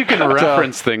 Okay. I think you can So-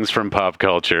 reference things from pop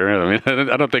culture. I mean,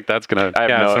 I don't think that's gonna. I have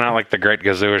Yeah, no, it's not like the Great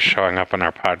Gazoo is showing up on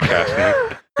our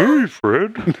podcast. Hey,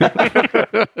 Fred.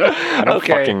 I don't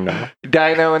Okay. fucking know.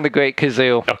 Dino and the Great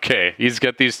Kazoo. Okay, he's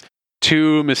got these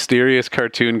two mysterious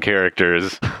cartoon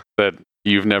characters that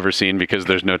you've never seen because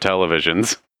there's no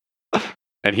televisions.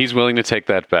 And he's willing to take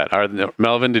that bet.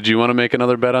 Melvin, did you want to make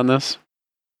another bet on this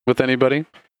with anybody?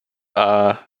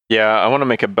 Yeah, I want to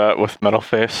make a bet with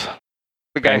Metalface.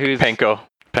 The guy who's Panko.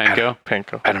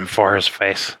 Panko? Bet him for his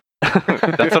face.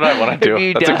 That's what I want to do. If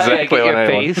you That's die, exactly I what get I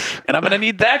your want. face. And I'm going to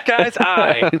need that guy's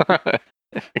eye.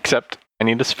 Except I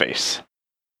need his face.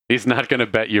 He's not going to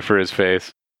bet you for his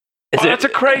face. That's a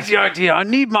crazy idea. I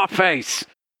need my face.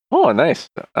 Oh, nice.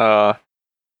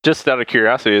 Just out of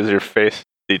curiosity, is your face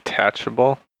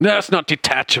detachable? No, it's not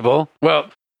detachable. Well,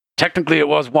 technically it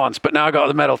was once, but now I got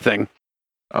the metal thing.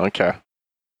 Okay.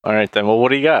 All right then. Well, what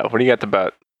do you got? What do you got to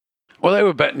bet? Well, they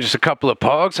were betting just a couple of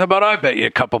pogs. How about I bet you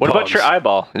a couple What pogs? about your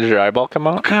eyeball? Does your eyeball come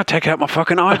I out? can't take out my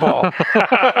fucking eyeball.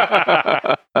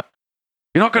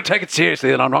 You're not going to take it seriously,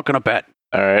 then I'm not going to bet.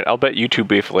 All right. I'll bet you two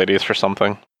beef ladies for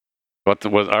something. All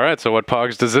right, so what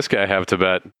pogs does this guy have to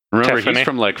bet? Remember, Tiffany. he's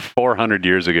from like 400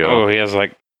 years ago. Oh, he has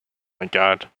like, My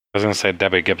God. I was going to say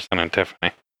Debbie Gibson and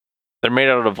Tiffany. They're made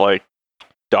out of like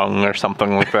dung or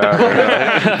something like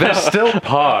that. They're still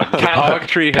pog. The Cow- pog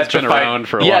tree has been petrified- around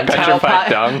for a Yeah, long time. cow Petrified pie.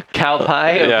 dung. Cow pie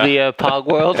of Yeah. the Pog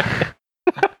world.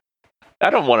 I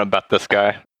don't want to bet this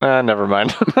guy. Never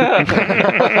mind.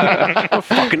 I'm a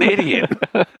fucking idiot.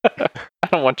 I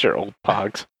don't want your old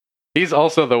pogs. He's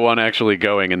also the one actually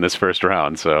going in this first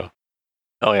round, so.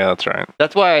 Oh yeah, that's right.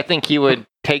 That's why I think you would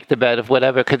take the bet of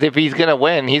whatever, because if he's going to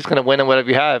win, he's going to win on whatever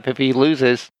you have. If he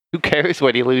loses, who cares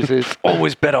what he loses?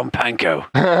 Always bet on Panko.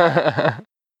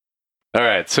 All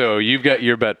right, so you've got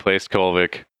your bet placed,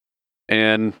 Kolvikk.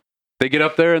 And they get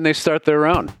up there and they start their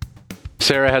round.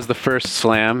 Sarah has the first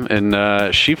slam,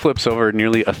 and she flips over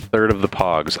nearly a third of the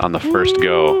pogs on the first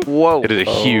go. Whoa. It is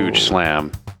a huge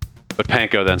slam. But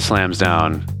Panko then slams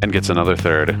down and gets another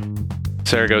third.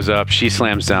 Sarah goes up, she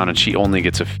slams down, and she only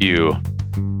gets a few.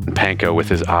 And Panko, with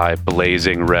his eye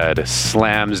blazing red,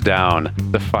 slams down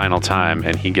the final time,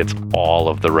 and he gets all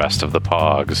of the rest of the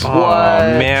pogs. Oh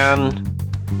What? man,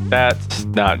 that's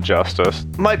not justice.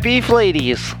 My beef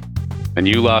ladies. And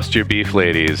you lost your beef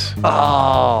ladies,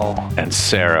 Oh. and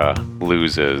Sarah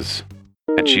loses,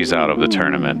 and she's out of the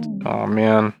tournament. Oh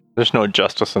man, there's no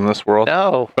justice in this world.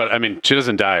 No. But I mean, she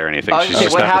doesn't die or anything. Oh, She's okay,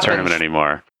 just what not happens? the tournament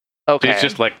anymore. Okay. She's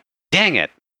just like, dang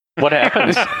it. What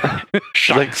happens?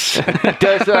 Shucks.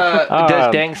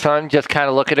 does Dang Sun just kind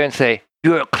of look at her and say,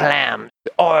 "Your clams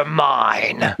or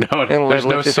mine"? No, there's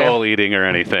no soul eating or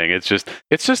anything. It's just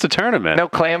a tournament. No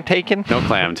clam taken. No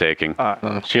clam taking.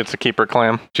 She gets to keep her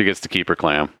clam. She gets to keep her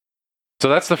clam. So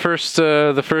that's the first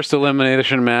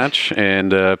elimination match,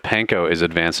 and Panko is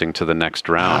advancing to the next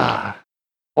round.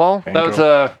 Well, that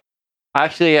was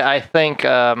actually I think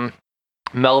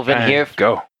Melvin here.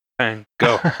 Go. Bang,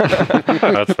 go.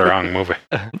 That's the wrong movie.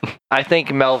 I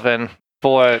thank Melvin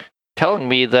for telling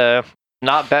me to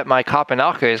not bet my copper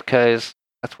knockers because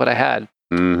that's what I had.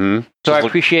 Mm-hmm. So I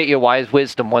appreciate your wise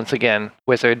wisdom once again,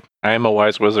 wizard. I am a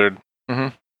wise wizard.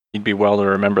 Mhm. You'd be well to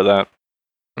remember that.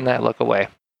 And I look away.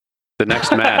 The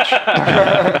next match.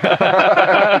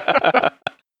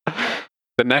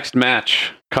 The next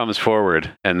match comes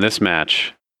forward, and this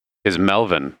match is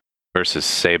Melvin versus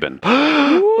Sabin.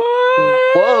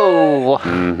 Whoa!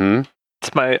 Mm-hmm.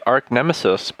 It's my arch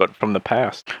nemesis, but from the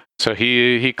past. So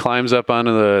he climbs up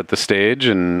onto the stage,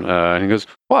 and he goes,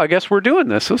 "Well, I guess we're doing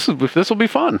this. This will be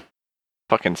fun."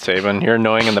 Fucking Sabin, you're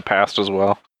annoying in the past as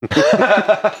well.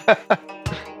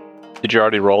 Did you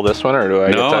already roll this one, or do I?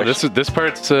 No, get to this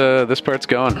part's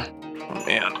going. Oh,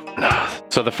 man.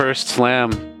 So the first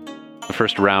slam, the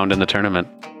first round in the tournament.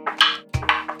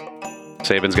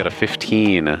 Sabin's got a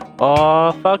 15.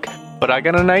 Oh fuck! But I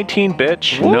got a 19,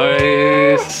 bitch.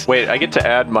 Nice. Wait, I get to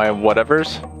add my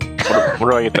whatevers. What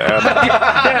do I get to add?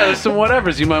 Yeah, there's some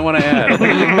whatevers you might want to add.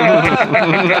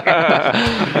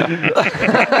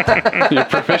 Your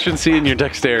proficiency and your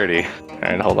dexterity. All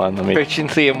right, hold on. Let me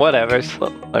Efficiency and whatever's.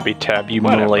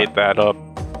 tabulate that up.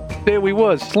 There we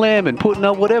was, slamming, putting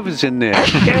out whatever's in there.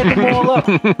 Add them all up.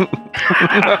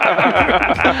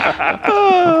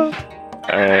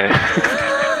 All right.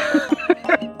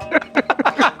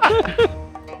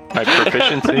 My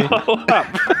proficiency.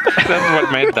 That's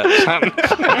what made that sound.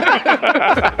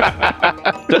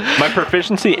 My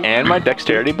proficiency and my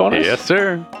dexterity bonus? Yes,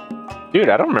 sir. Dude,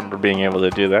 I don't remember being able to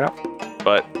do that.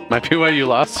 But Might be why you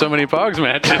lost so many Pogs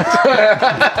matches.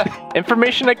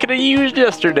 information I could have used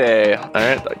yesterday. All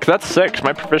right, because that's 6.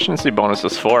 My proficiency bonus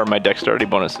is 4. My dexterity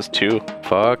bonus is 2.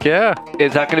 Fuck yeah.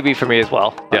 Is that going to be for me as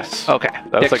well? Yes. Okay.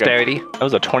 That's like a- Dexterity. That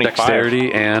was a 25.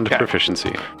 Dexterity and Okay.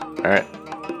 proficiency. All right.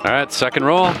 All right, second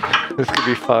roll. This could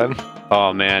be fun.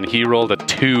 Oh man, he rolled a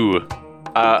 2.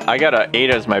 I got an 8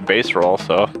 as my base roll,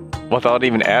 so without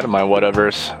even adding my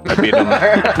whatevers, I beat him.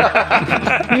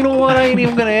 You know what? I ain't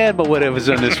even gonna add my whatever's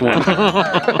on this one.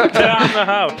 Down the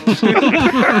house.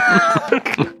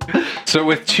 So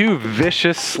with 2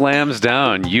 vicious slams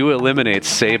down, you eliminate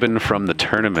Sabin from the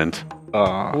tournament.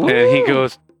 And he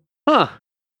goes, huh.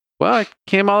 Well, I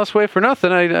came all this way for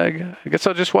nothing. I guess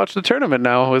I'll just watch the tournament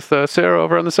now with Sarah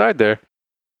over on the side there.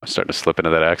 I'm starting to slip into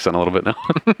that accent a little bit now.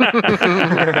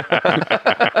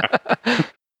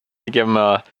 Give him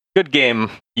a good game,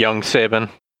 young Sabin.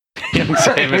 Young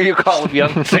Sabin. You call him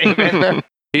young Sabin.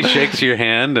 He shakes your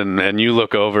hand, and you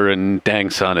look over, and Dang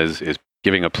Sun is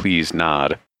giving a pleased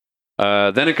nod.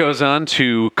 Then it goes on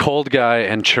to Cold Guy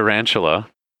and Tarantula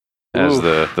as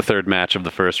the third match of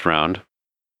the first round.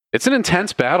 It's an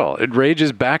intense battle. It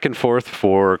rages back and forth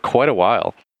for quite a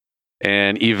while.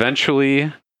 And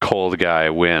eventually, Cold Guy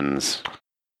wins.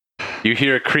 You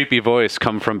hear a creepy voice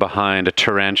come from behind a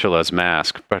tarantula's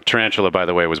mask. Tarantula, by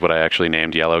the way, was what I actually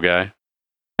named Yellow Guy.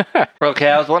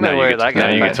 Okay, I was wondering where that Now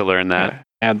guy you went. get to learn that.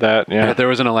 Add that, yeah. There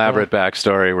was an elaborate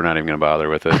backstory. We're not even going to bother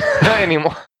with it.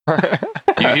 anymore.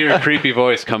 You hear a creepy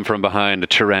voice come from behind a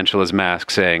tarantula's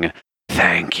mask saying,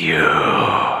 "Thank you."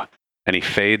 And he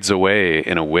fades away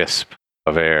in a wisp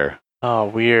of air. Oh,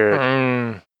 weird.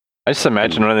 I just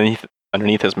imagine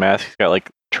underneath his mask, he's got like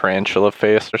tarantula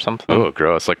face or something. Oh,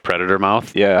 gross. Like predator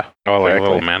mouth? Yeah. Oh, like Exactly.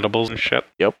 little mandibles and shit.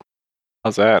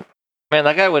 How's that? Man,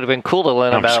 that guy would have been cool to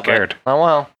learn I'm about. scared. But, oh,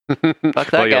 well. Fuck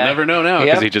that Well, you'll guy. never know now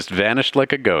because Yep. he just vanished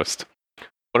like a ghost.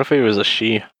 What if he was a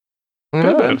she?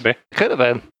 Could be. Could have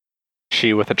been.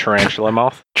 She with a tarantula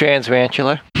mouth?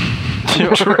 Transrantular.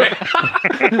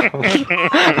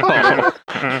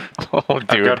 Oh, A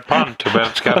dude. good pun. Too bad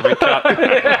it's got to be cut.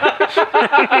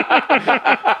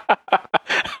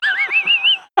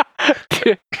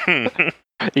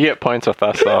 You get points with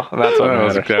us, though. And that's what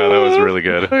matters. that was really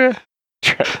good.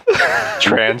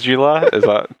 Transula? Is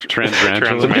that...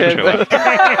 Transmantula.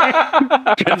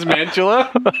 Transmantula. Transmantula?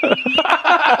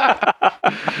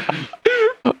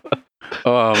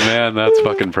 Oh, man, that's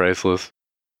fucking priceless.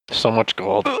 So much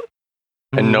gold.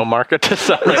 And no market to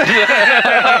sell it.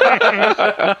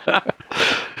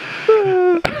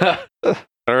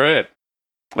 All right.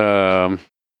 I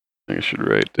think I should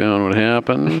write down what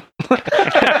happened.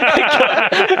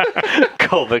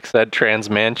 Kolvikk said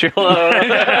transmantula.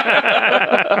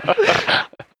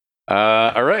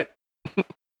 All right.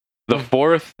 The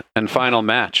fourth and final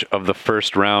match of the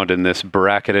first round in this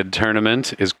bracketed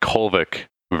tournament is Kolvikk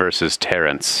versus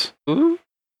Terrence. So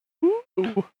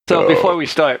before we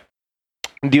start,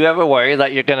 do you ever worry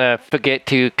that you're going to forget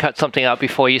to cut something out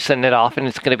before you send it off and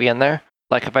it's going to be in there?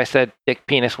 Like if I said dick,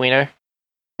 penis, wiener?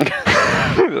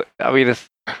 I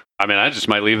mean, I just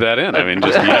might leave that in. I mean,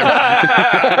 just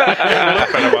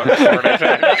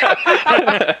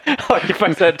Like if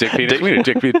I said dick, penis, wiener,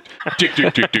 dick, penis, dick,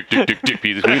 penis,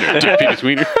 wiener, dick, penis,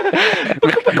 wiener.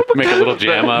 Make a little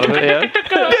jam out of it.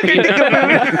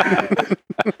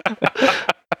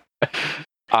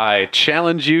 I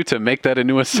challenge you to make that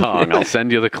into a song. I'll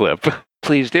send you the clip.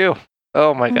 please do.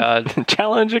 Oh my God.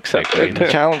 challenge accepted.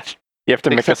 Challenge. You have to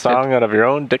make a Accepted. song out of your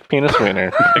own dick, penis,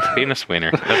 wiener. Dick, penis, wiener.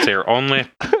 That's your only,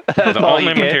 That's the all only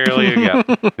you get. material you got.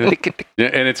 Yeah,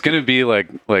 and it's gonna be like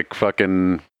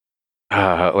fucking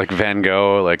like Van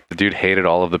Gogh. Like the dude hated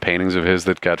all of the paintings of his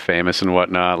that got famous and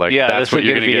whatnot. Like Yeah, that's this what is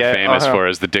you're gonna gonna be get it. famous Uh-huh. for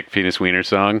is the dick, penis, wiener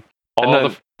song. And All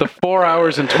then- the 4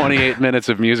 hours and 28 minutes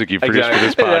of music you produced for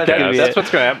this Exactly. podcast. That's gonna be That's what's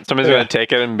gonna happen. Somebody's gonna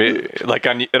take it and be like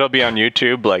it'll be on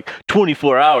YouTube, like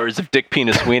 24 hours of dick,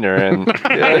 penis, wiener, and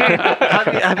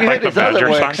Have you Like heard the his other Badger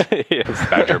works? song? Yes.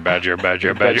 Badger, badger,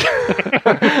 badger, badger.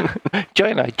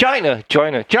 China.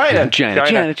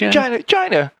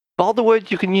 All the words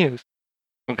you can use.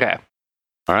 Okay.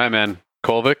 All right, man.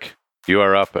 Kolvikk, you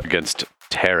are up against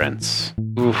Terrence.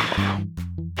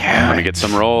 I'm gonna get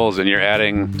some rolls, and you're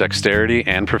adding dexterity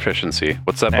and proficiency.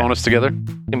 What's that Yeah. bonus together?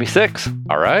 Give me 6.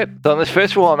 All right. So on this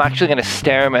first roll, I'm actually going to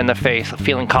stare him in the face,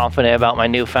 feeling confident about my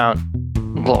newfound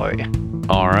glory.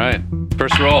 All right.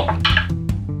 First roll.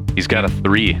 He's got a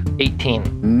 3.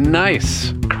 18.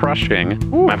 Nice. Crushing.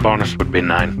 My bonus would be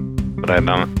 9, but I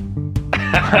don't.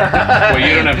 Well,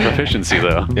 you don't have proficiency,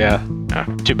 though. Yeah.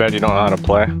 Too bad you don't know how to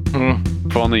play.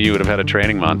 If only you would have had a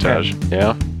training montage.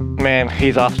 Yeah. Man,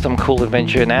 he's off some cool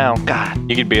adventure now. God.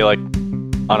 You could be like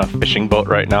on a fishing boat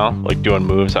right now, like doing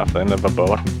moves off the end of a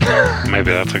boat.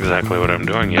 Maybe that's exactly what I'm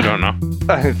doing. You don't know.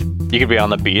 You could be on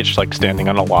the beach, like standing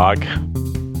on a log,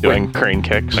 doing crane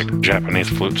kicks. Like Japanese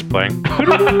flutes playing.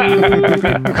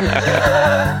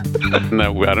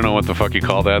 I don't know what the fuck you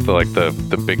call that.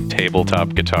 The big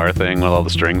tabletop guitar thing with all the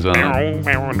strings on it. I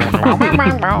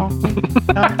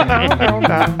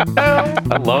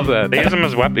love that. They use them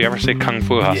as weapons. You ever see Kung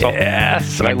Fu Hustle?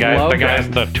 Yes, The guy's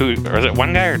the two, or is it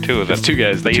one guy or two? There's two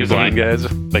guys. They Two use blind guys.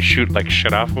 They shoot like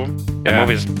shit off of them. The Yeah.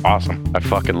 movie's awesome. I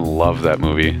fucking love that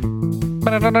movie.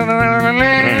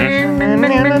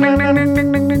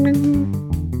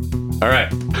 All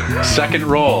right, second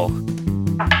roll.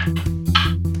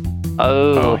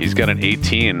 Oh, he's got an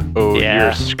 18. Oh, Yeah.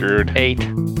 you're screwed. 8.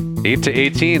 8 to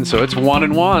 18, so it's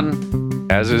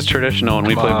 1-1, as is traditional when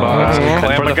we play on. pogs.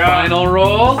 And for the Clamooga. final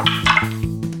roll,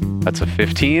 that's a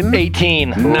 15. 18.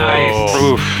 Nice.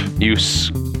 Oof. You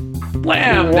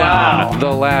slam down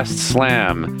the last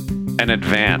slam and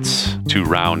advance to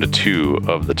round 2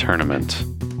 of the tournament.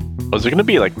 Was it going to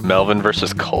be like Melvin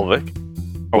versus Kolvikk?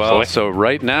 Well, Hopefully. so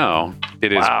right now,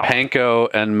 it is Wow. Panko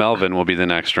and Melvin will be the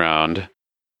next round,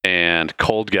 and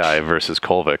Cold Guy versus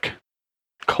Kolvikk.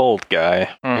 Cold guy.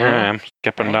 Here I am,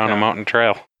 skipping down a mountain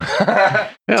trail, Yeah,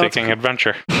 seeking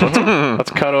adventure. let's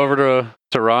cut over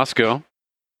to Roscoe.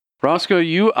 Roscoe,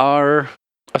 you are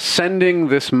ascending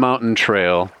this mountain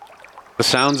trail. The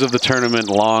sounds of the tournament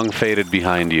long faded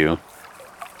behind you.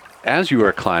 As you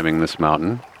are climbing this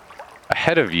mountain,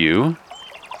 ahead of you,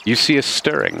 you see a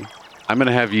stirring. I'm going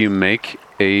to have you make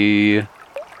a...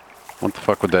 What the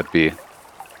fuck would that be? I'm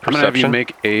going to have you Perception?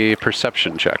 make a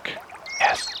perception check.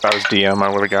 Yes. If I was DM, I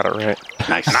would have got it right.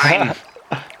 Nice.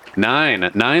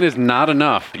 9. 9 is not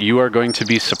enough. You are going to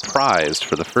be surprised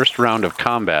for the first round of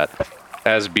combat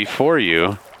as before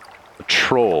you, a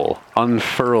troll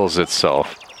unfurls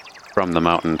itself from the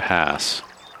mountain pass.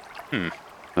 And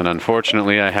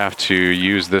unfortunately, I have to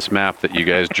use this map that you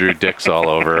guys drew dicks all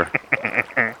over.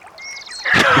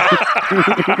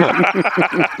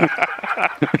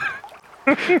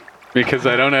 Because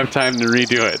I don't have time to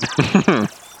redo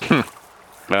it.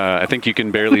 I think you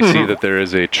can barely see that there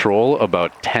is a troll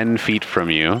about 10 feet from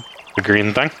you, The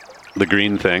green thing. the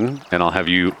green thing, and I'll have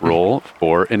you roll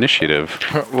for initiative.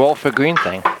 Roll for green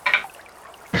thing.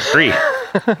 3.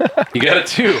 You got a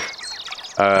 2.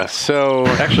 So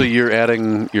actually, you're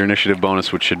adding your initiative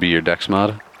bonus, which should be your dex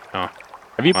mod.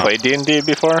 Have you played D&D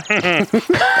before?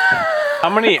 How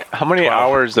many 12.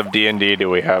 hours of D&D do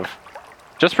we have?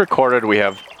 Just recorded, we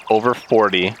have over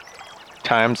 40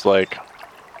 times like,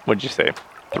 what'd you say,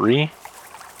 3?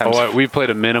 We played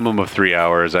a minimum of 3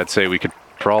 hours. I'd say we could,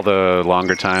 for all the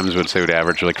longer times, would say we'd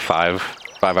average like 5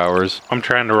 hours. I'm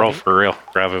trying to roll for real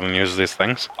rather than use these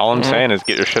things. All I'm saying is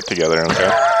get your shit together,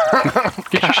 okay?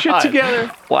 Get your shit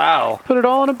together. Wow. Put it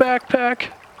all in a backpack.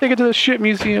 Take it to the shit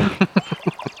museum.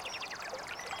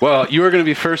 Well, you are going to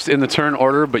be first in the turn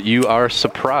order, but you are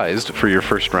surprised for your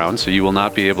first round, so you will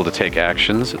not be able to take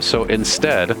actions. So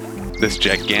instead, this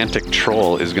gigantic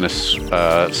troll is going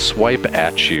to swipe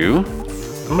at you.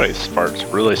 Somebody's farts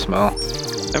really smell.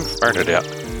 I haven't farted yet.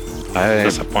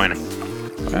 Disappointing.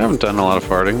 I haven't done a lot of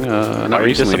farting. Not Are you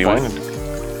recently, anyway.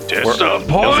 disappointed?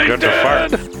 Feels good to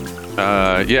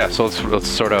fart. Yeah, so let's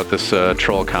sort out this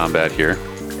troll combat here.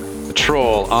 The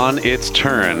troll, on its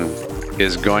turn,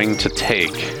 is going to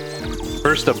take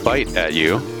first a bite at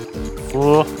you,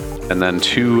 Oh, and then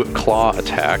 2 claw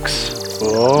attacks.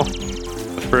 oh.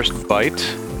 The first bite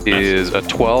is a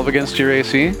 12 against your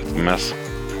AC. Miss.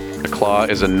 The claw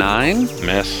is a 9,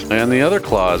 Miss. and the other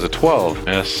claw is a 12.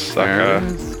 Miss. There. I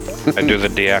do the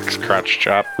DX crotch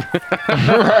chop.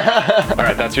 All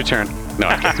right, that's your turn. No,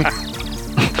 I'm kidding.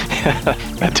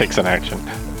 That takes an action.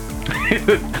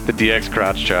 The DX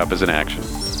crotch chop is an action.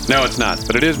 No, it's not,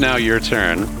 but it is now your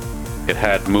turn. It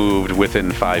had moved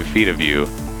within 5 feet of you,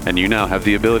 and you now have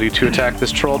the ability to attack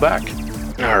this troll back.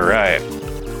 All right.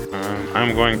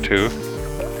 I'm going to.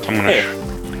 Hey,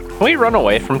 can we run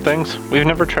away from things? We've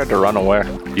never tried to run away.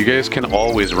 You guys can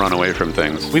always run away from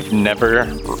things. We've never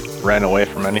ran away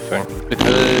from anything.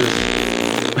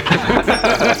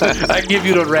 I give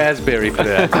you the raspberry for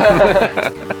that.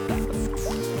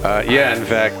 Yeah, in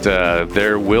fact,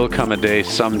 there will come a day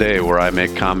someday where I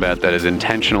make combat that is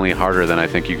intentionally harder than I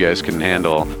think you guys can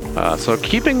handle. So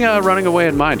keeping running away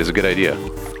in mind is a good idea.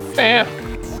 Yeah.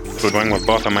 Swing with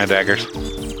both of my daggers.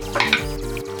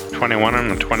 21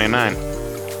 and a 29.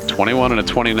 21 and a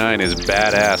 29 is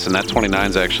badass, and that 29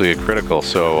 is actually a critical,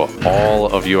 so all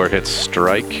of your hits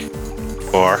strike.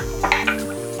 Or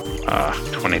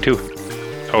 22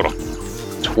 total.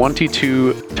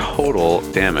 22 total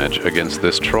damage against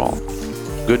this troll.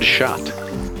 Good shot.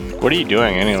 What are you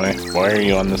doing anyway? Why are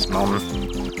you on this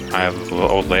mountain? I have the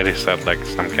old lady said like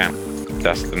some kind of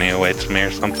destiny awaits me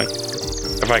or something.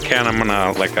 If I can, I'm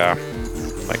gonna like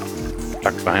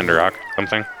duck behind a rock or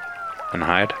something and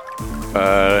hide.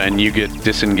 And you get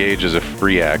disengage as a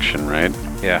free action, right?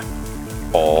 Yeah.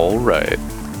 All right.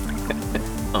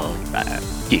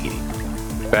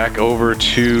 Back over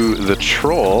to the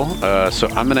troll. So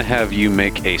I'm going to have you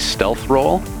make a stealth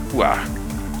roll. Wow.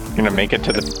 You're gonna make it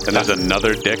to the. And there's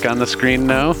another dick on the screen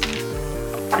now.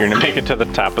 You're gonna make it to the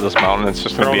top of this mountain. It's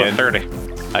just gonna be a 30.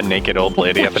 A naked old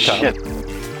lady at the top. Shit.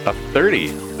 A 30.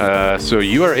 So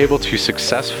you are able to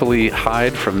successfully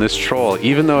hide from this troll,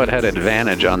 even though it had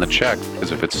advantage on the check,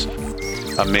 because of its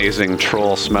amazing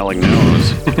troll-smelling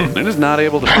nose. It is not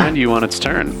able to find you on its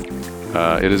turn.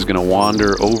 It is going to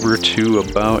wander over to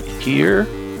about here.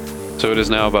 So it is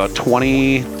now about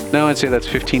 20... No, I'd say that's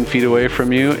 15 feet away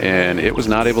from you, and it was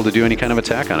not able to do any kind of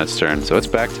attack on its turn, so it's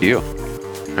back to you.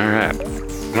 All right.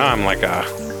 Now I'm like I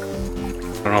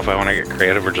don't know if I want to get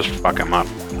creative or just fuck him up.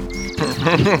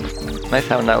 Nice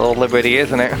having that little liberty,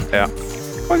 isn't it? Yeah.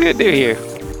 What are you gonna do here?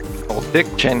 Old Dick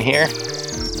Chin here,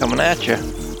 coming at you.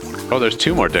 Oh, there's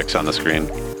 2 more dicks on the screen.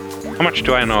 How much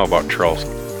do I know about trolls?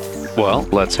 Well,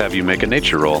 let's have you make a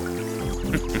nature roll.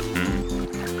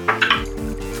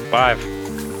 5.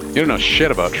 You don't know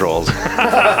shit about trolls. All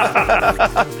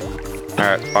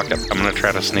right, fuck it. I'm gonna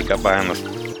try to sneak up behind this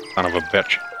son of a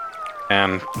bitch.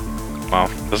 And, well,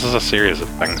 this is a series of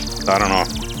things. So I don't know.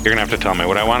 You're gonna have to tell me.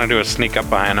 What I want to do is sneak up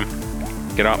behind him,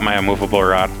 get out my immovable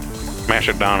rod, smash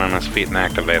it down on his feet, and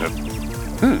activate it.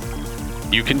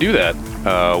 You can do that.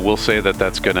 We'll say that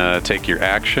that's gonna take your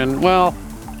action. Well,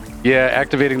 yeah,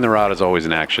 activating the rod is always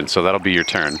an action, so that'll be your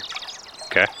turn.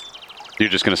 Okay. You're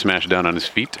just gonna smash it down on his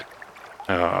feet?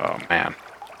 Oh man,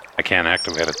 I can't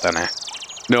activate it then.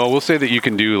 No, we'll say that you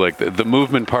can do like the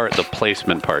movement part, the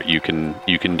placement part. You can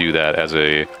do that as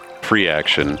a free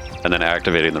action, and then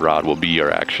activating the rod will be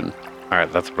your action. All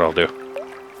right, that's what I'll do.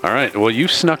 All right. Well, you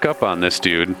snuck up on this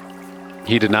dude.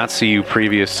 He did not see you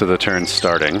previous to the turn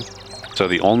starting. So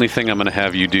the only thing I'm going to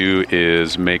have you do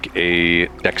is make a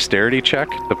dexterity check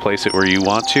to place it where you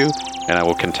want to, and I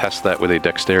will contest that with a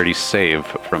dexterity save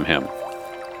from him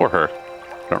or her.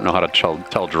 I don't know how to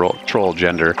tell troll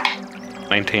gender.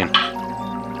 19.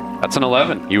 That's an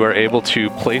 11. You are able to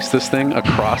place this thing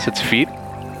across its feet,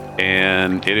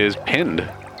 and it is pinned.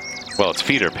 Well, its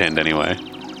feet are pinned anyway.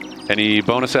 Any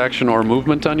bonus action or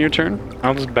movement on your turn?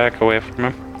 I'll just back away from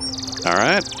him. All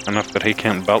right. Enough that he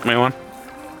can't belt me one.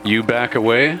 You back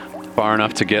away far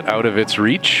enough to get out of its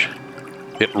reach.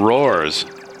 It roars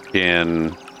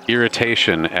in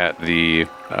irritation at the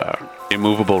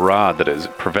immovable rod that is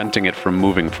preventing it from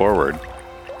moving forward.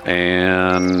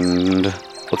 And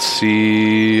let's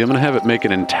see. I'm going to have it make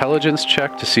an intelligence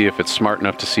check to see if it's smart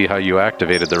enough to see how you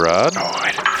activated the rod. Oh,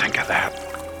 I didn't think of that.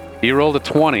 He rolled a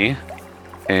 20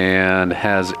 and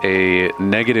has a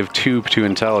 -2 to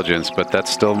intelligence, but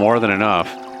that's still more than enough.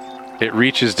 It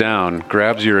reaches down,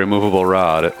 grabs your immovable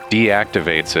rod,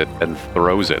 deactivates it, and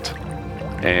throws it.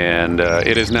 And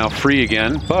it is now free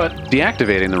again, but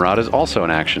deactivating the rod is also an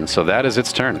action, so that is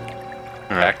its turn.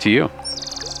 Back to you.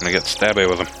 I'm gonna get stabby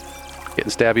with him.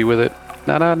 Getting stabby with it.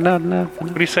 No.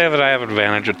 Would he say that I have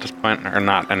advantage at this point, or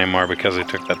not anymore because he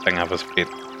took that thing off his feet?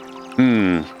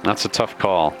 That's a tough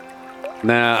call.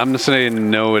 Nah, I'm gonna say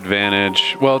no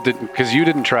advantage. Well, because you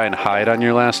didn't try and hide on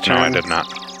your last turn. No, I did not.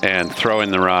 And throwing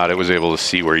the rod, it was able to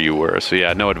see where you were. So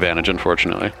yeah, no advantage,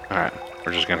 unfortunately. All right,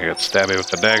 we're just gonna get stabby with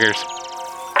the daggers.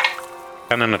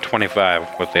 10 and a 25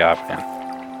 with the offhand.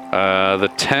 The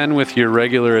 10 with your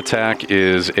regular attack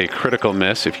is a critical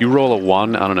miss. If you roll a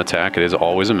 1 on an attack, it is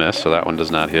always a miss, so that one does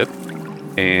not hit.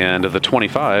 And the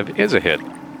 25 is a hit.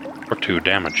 For 2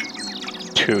 damage.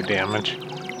 2 damage.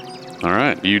 All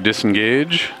right, you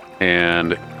disengage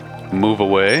and move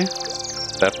away.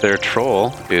 That there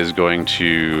troll is going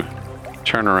to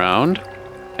turn around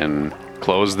and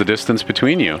close the distance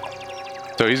between you.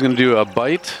 So he's going to do a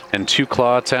bite and 2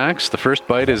 claw attacks. The first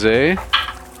bite is a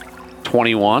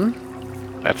 21.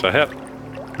 That's a hit.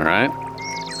 All right.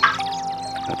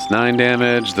 That's 9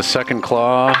 damage. The second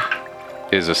claw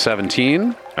is a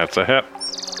 17. That's a hit.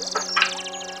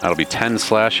 That'll be 10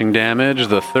 slashing damage.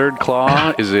 The third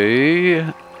claw is a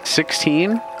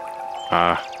 16.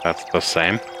 That's the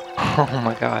same. Oh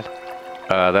my god.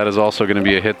 That is also going to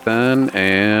be a hit then.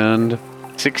 And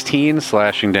 16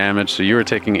 slashing damage. So you are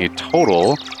taking a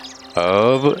total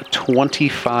of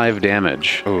 25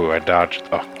 damage. Ooh, I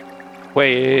dodged though.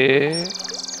 Wait.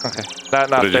 Okay. Not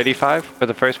 35 for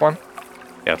the first one?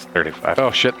 Yeah, it's 35.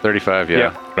 Oh shit, 35,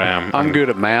 yeah. Bam. I'm good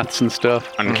at maths and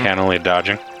stuff. Uncannily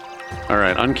dodging. All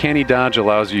right, Uncanny Dodge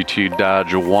allows you to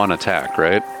dodge 1 attack,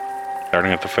 right?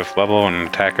 Starting at the 5th level, when an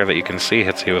attacker that you can see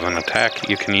hits you with an attack,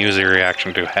 you can use your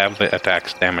reaction to have the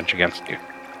attack's damage against you.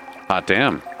 Hot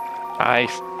damn.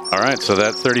 Nice. All right, so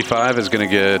that 35 is going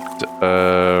to get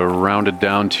rounded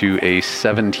down to a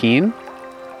 17.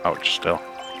 Ouch, still.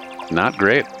 Not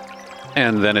great.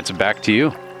 And then it's back to you.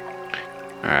 All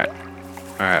right.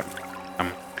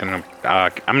 I'm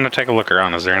gonna take a look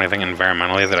around. Is there anything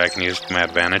environmentally that I can use to my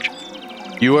advantage?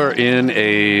 You are in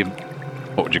a,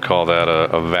 what would you call that?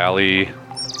 A valley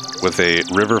with a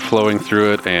river flowing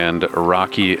through it and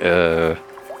rocky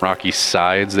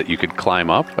sides that you could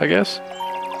climb up, I guess.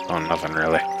 Oh, nothing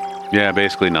really. Yeah,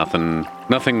 basically nothing.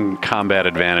 Nothing combat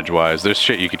advantage wise. There's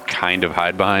shit you could kind of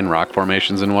hide behind, rock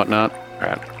formations and whatnot. All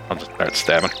right, I'll just start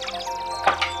stabbing.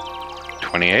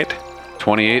 28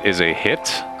 28 is a hit.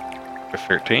 for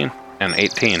 13 and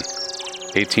 18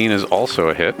 18 is also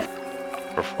a hit.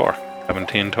 for 4.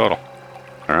 17 total.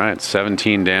 All right,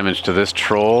 17 damage to this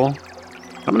troll.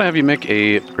 I'm going to have you make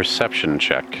a perception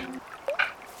check.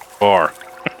 4.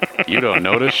 You don't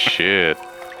notice shit.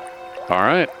 All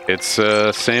right, it's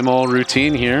same old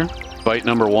routine here. Bite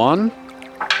number 1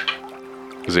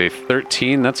 is a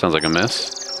 13. That sounds like a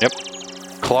miss. Yep.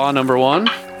 Claw number 1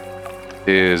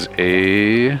 is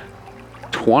a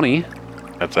 20.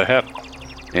 That's a hit.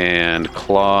 And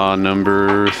claw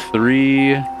number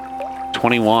 3,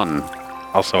 21.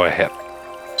 Also a hit.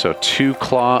 So 2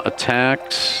 claw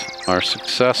attacks are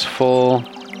successful.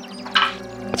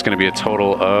 That's going to be a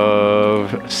total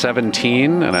of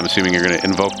 17, and I'm assuming you're going to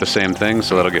invoke the same thing,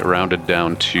 so that'll get rounded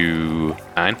down to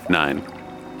 9.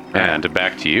 And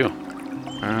back to you.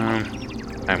 I'm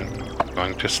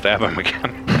going to stab him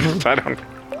again. I don't.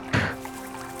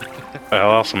 What the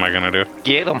hell else am I gonna do?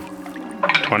 Get him.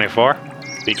 24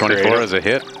 24 is a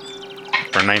hit.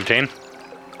 for 19,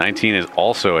 19 is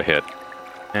also a hit.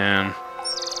 and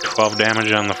 12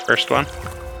 damage on the first one,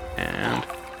 and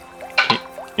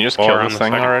You just 4 killed on this the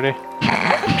thing second. already?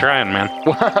 I'm trying, man.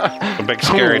 A big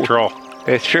scary Cool. troll.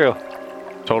 It's true.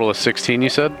 Total of 16, you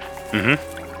said?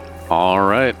 Mm-hmm. All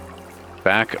right.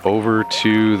 Back over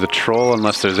to the troll,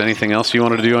 unless there's anything else you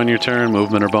wanted to do on your turn,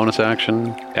 movement or bonus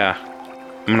action. Yeah.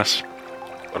 I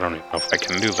don't even know if I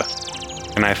can do this.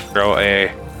 Can I throw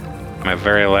my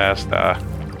very last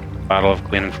bottle of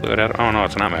cleaning fluid at it? Oh no,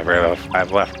 it's not my very last.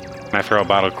 5 left. Can I throw a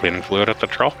bottle of cleaning fluid at the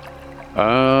troll?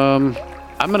 I'm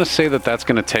gonna say that that's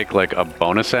gonna take like a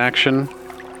bonus action.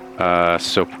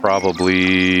 So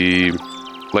probably,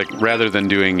 like, rather than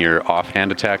doing your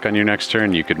offhand attack on your next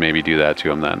turn, you could maybe do that to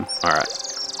him then. All right.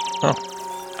 Oh.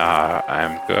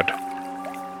 I'm good.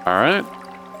 All right.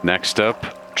 Next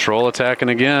up, troll attacking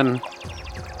again.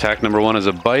 Attack number 1 is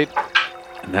a bite,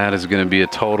 and that is going to be a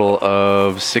total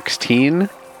of 16.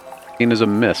 16 is a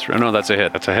miss. No, that's a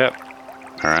hit. That's a hit.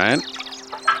 All right.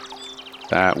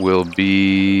 That will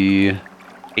be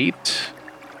 8.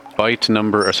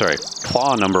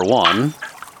 Claw number 1.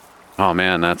 Oh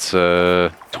man, that's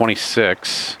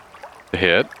 26 to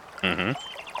hit. Mm-hmm.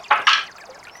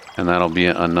 And that'll be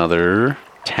another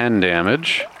 10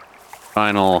 damage.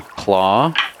 Final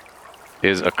claw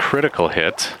is a critical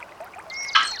hit,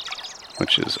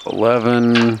 which is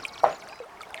 11,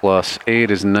 plus 8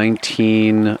 is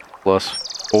 19,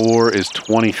 plus 4 is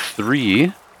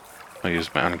 23. I'll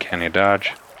use my uncanny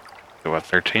dodge. So what,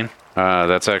 13?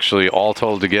 That's actually all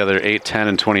told together, 8, 10,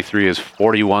 and 23 is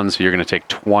 41, so you're going to take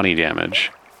 20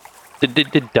 damage.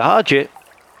 Did dodge it.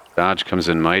 Dodge comes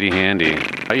in mighty handy.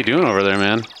 How you doing over there,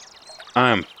 man?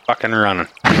 I'm fucking running.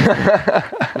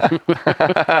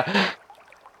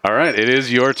 All right, it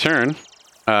is your turn.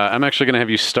 I'm actually going to have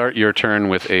you start your turn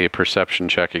with a perception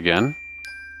check again.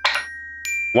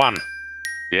 1.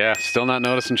 Yeah, still not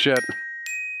noticing shit.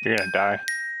 You're gonna die.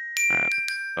 Alright,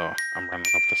 so I'm running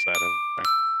up the side of the thing.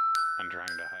 I'm trying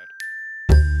to hide.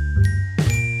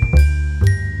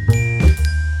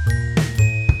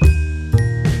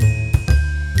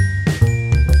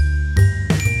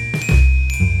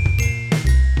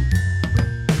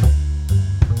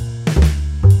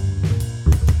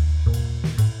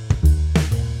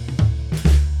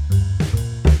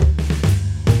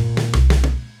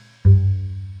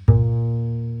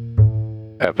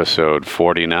 Episode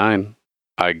 49,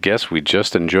 I Guess We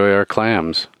Just Enjoy Our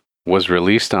Clams, was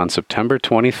released on September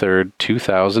 23rd,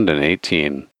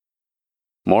 2018.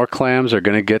 More clams are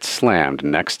going to get slammed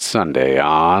next Sunday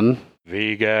on...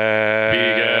 Vegan.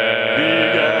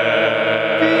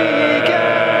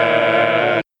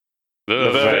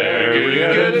 The Very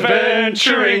Good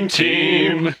Adventuring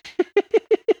Team.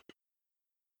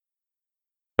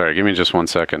 Sorry, give me just 1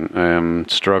 second. I am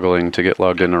struggling to get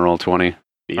logged into Roll20.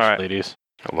 Beef, All right. ladies.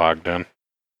 Logged in.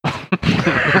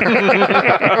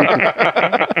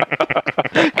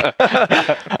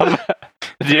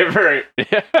 Do you ever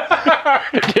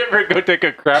go take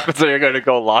a crap and so you're gonna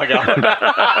go log out?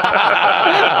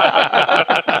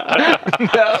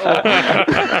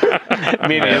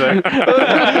 Me neither. That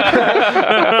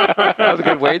was a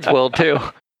good Wade's World, too.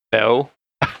 No.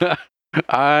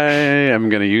 I am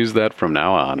going to use that from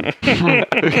now on. I'm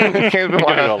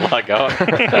gonna log out.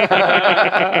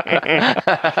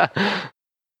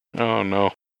 Oh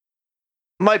no.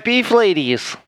 My beef ladies.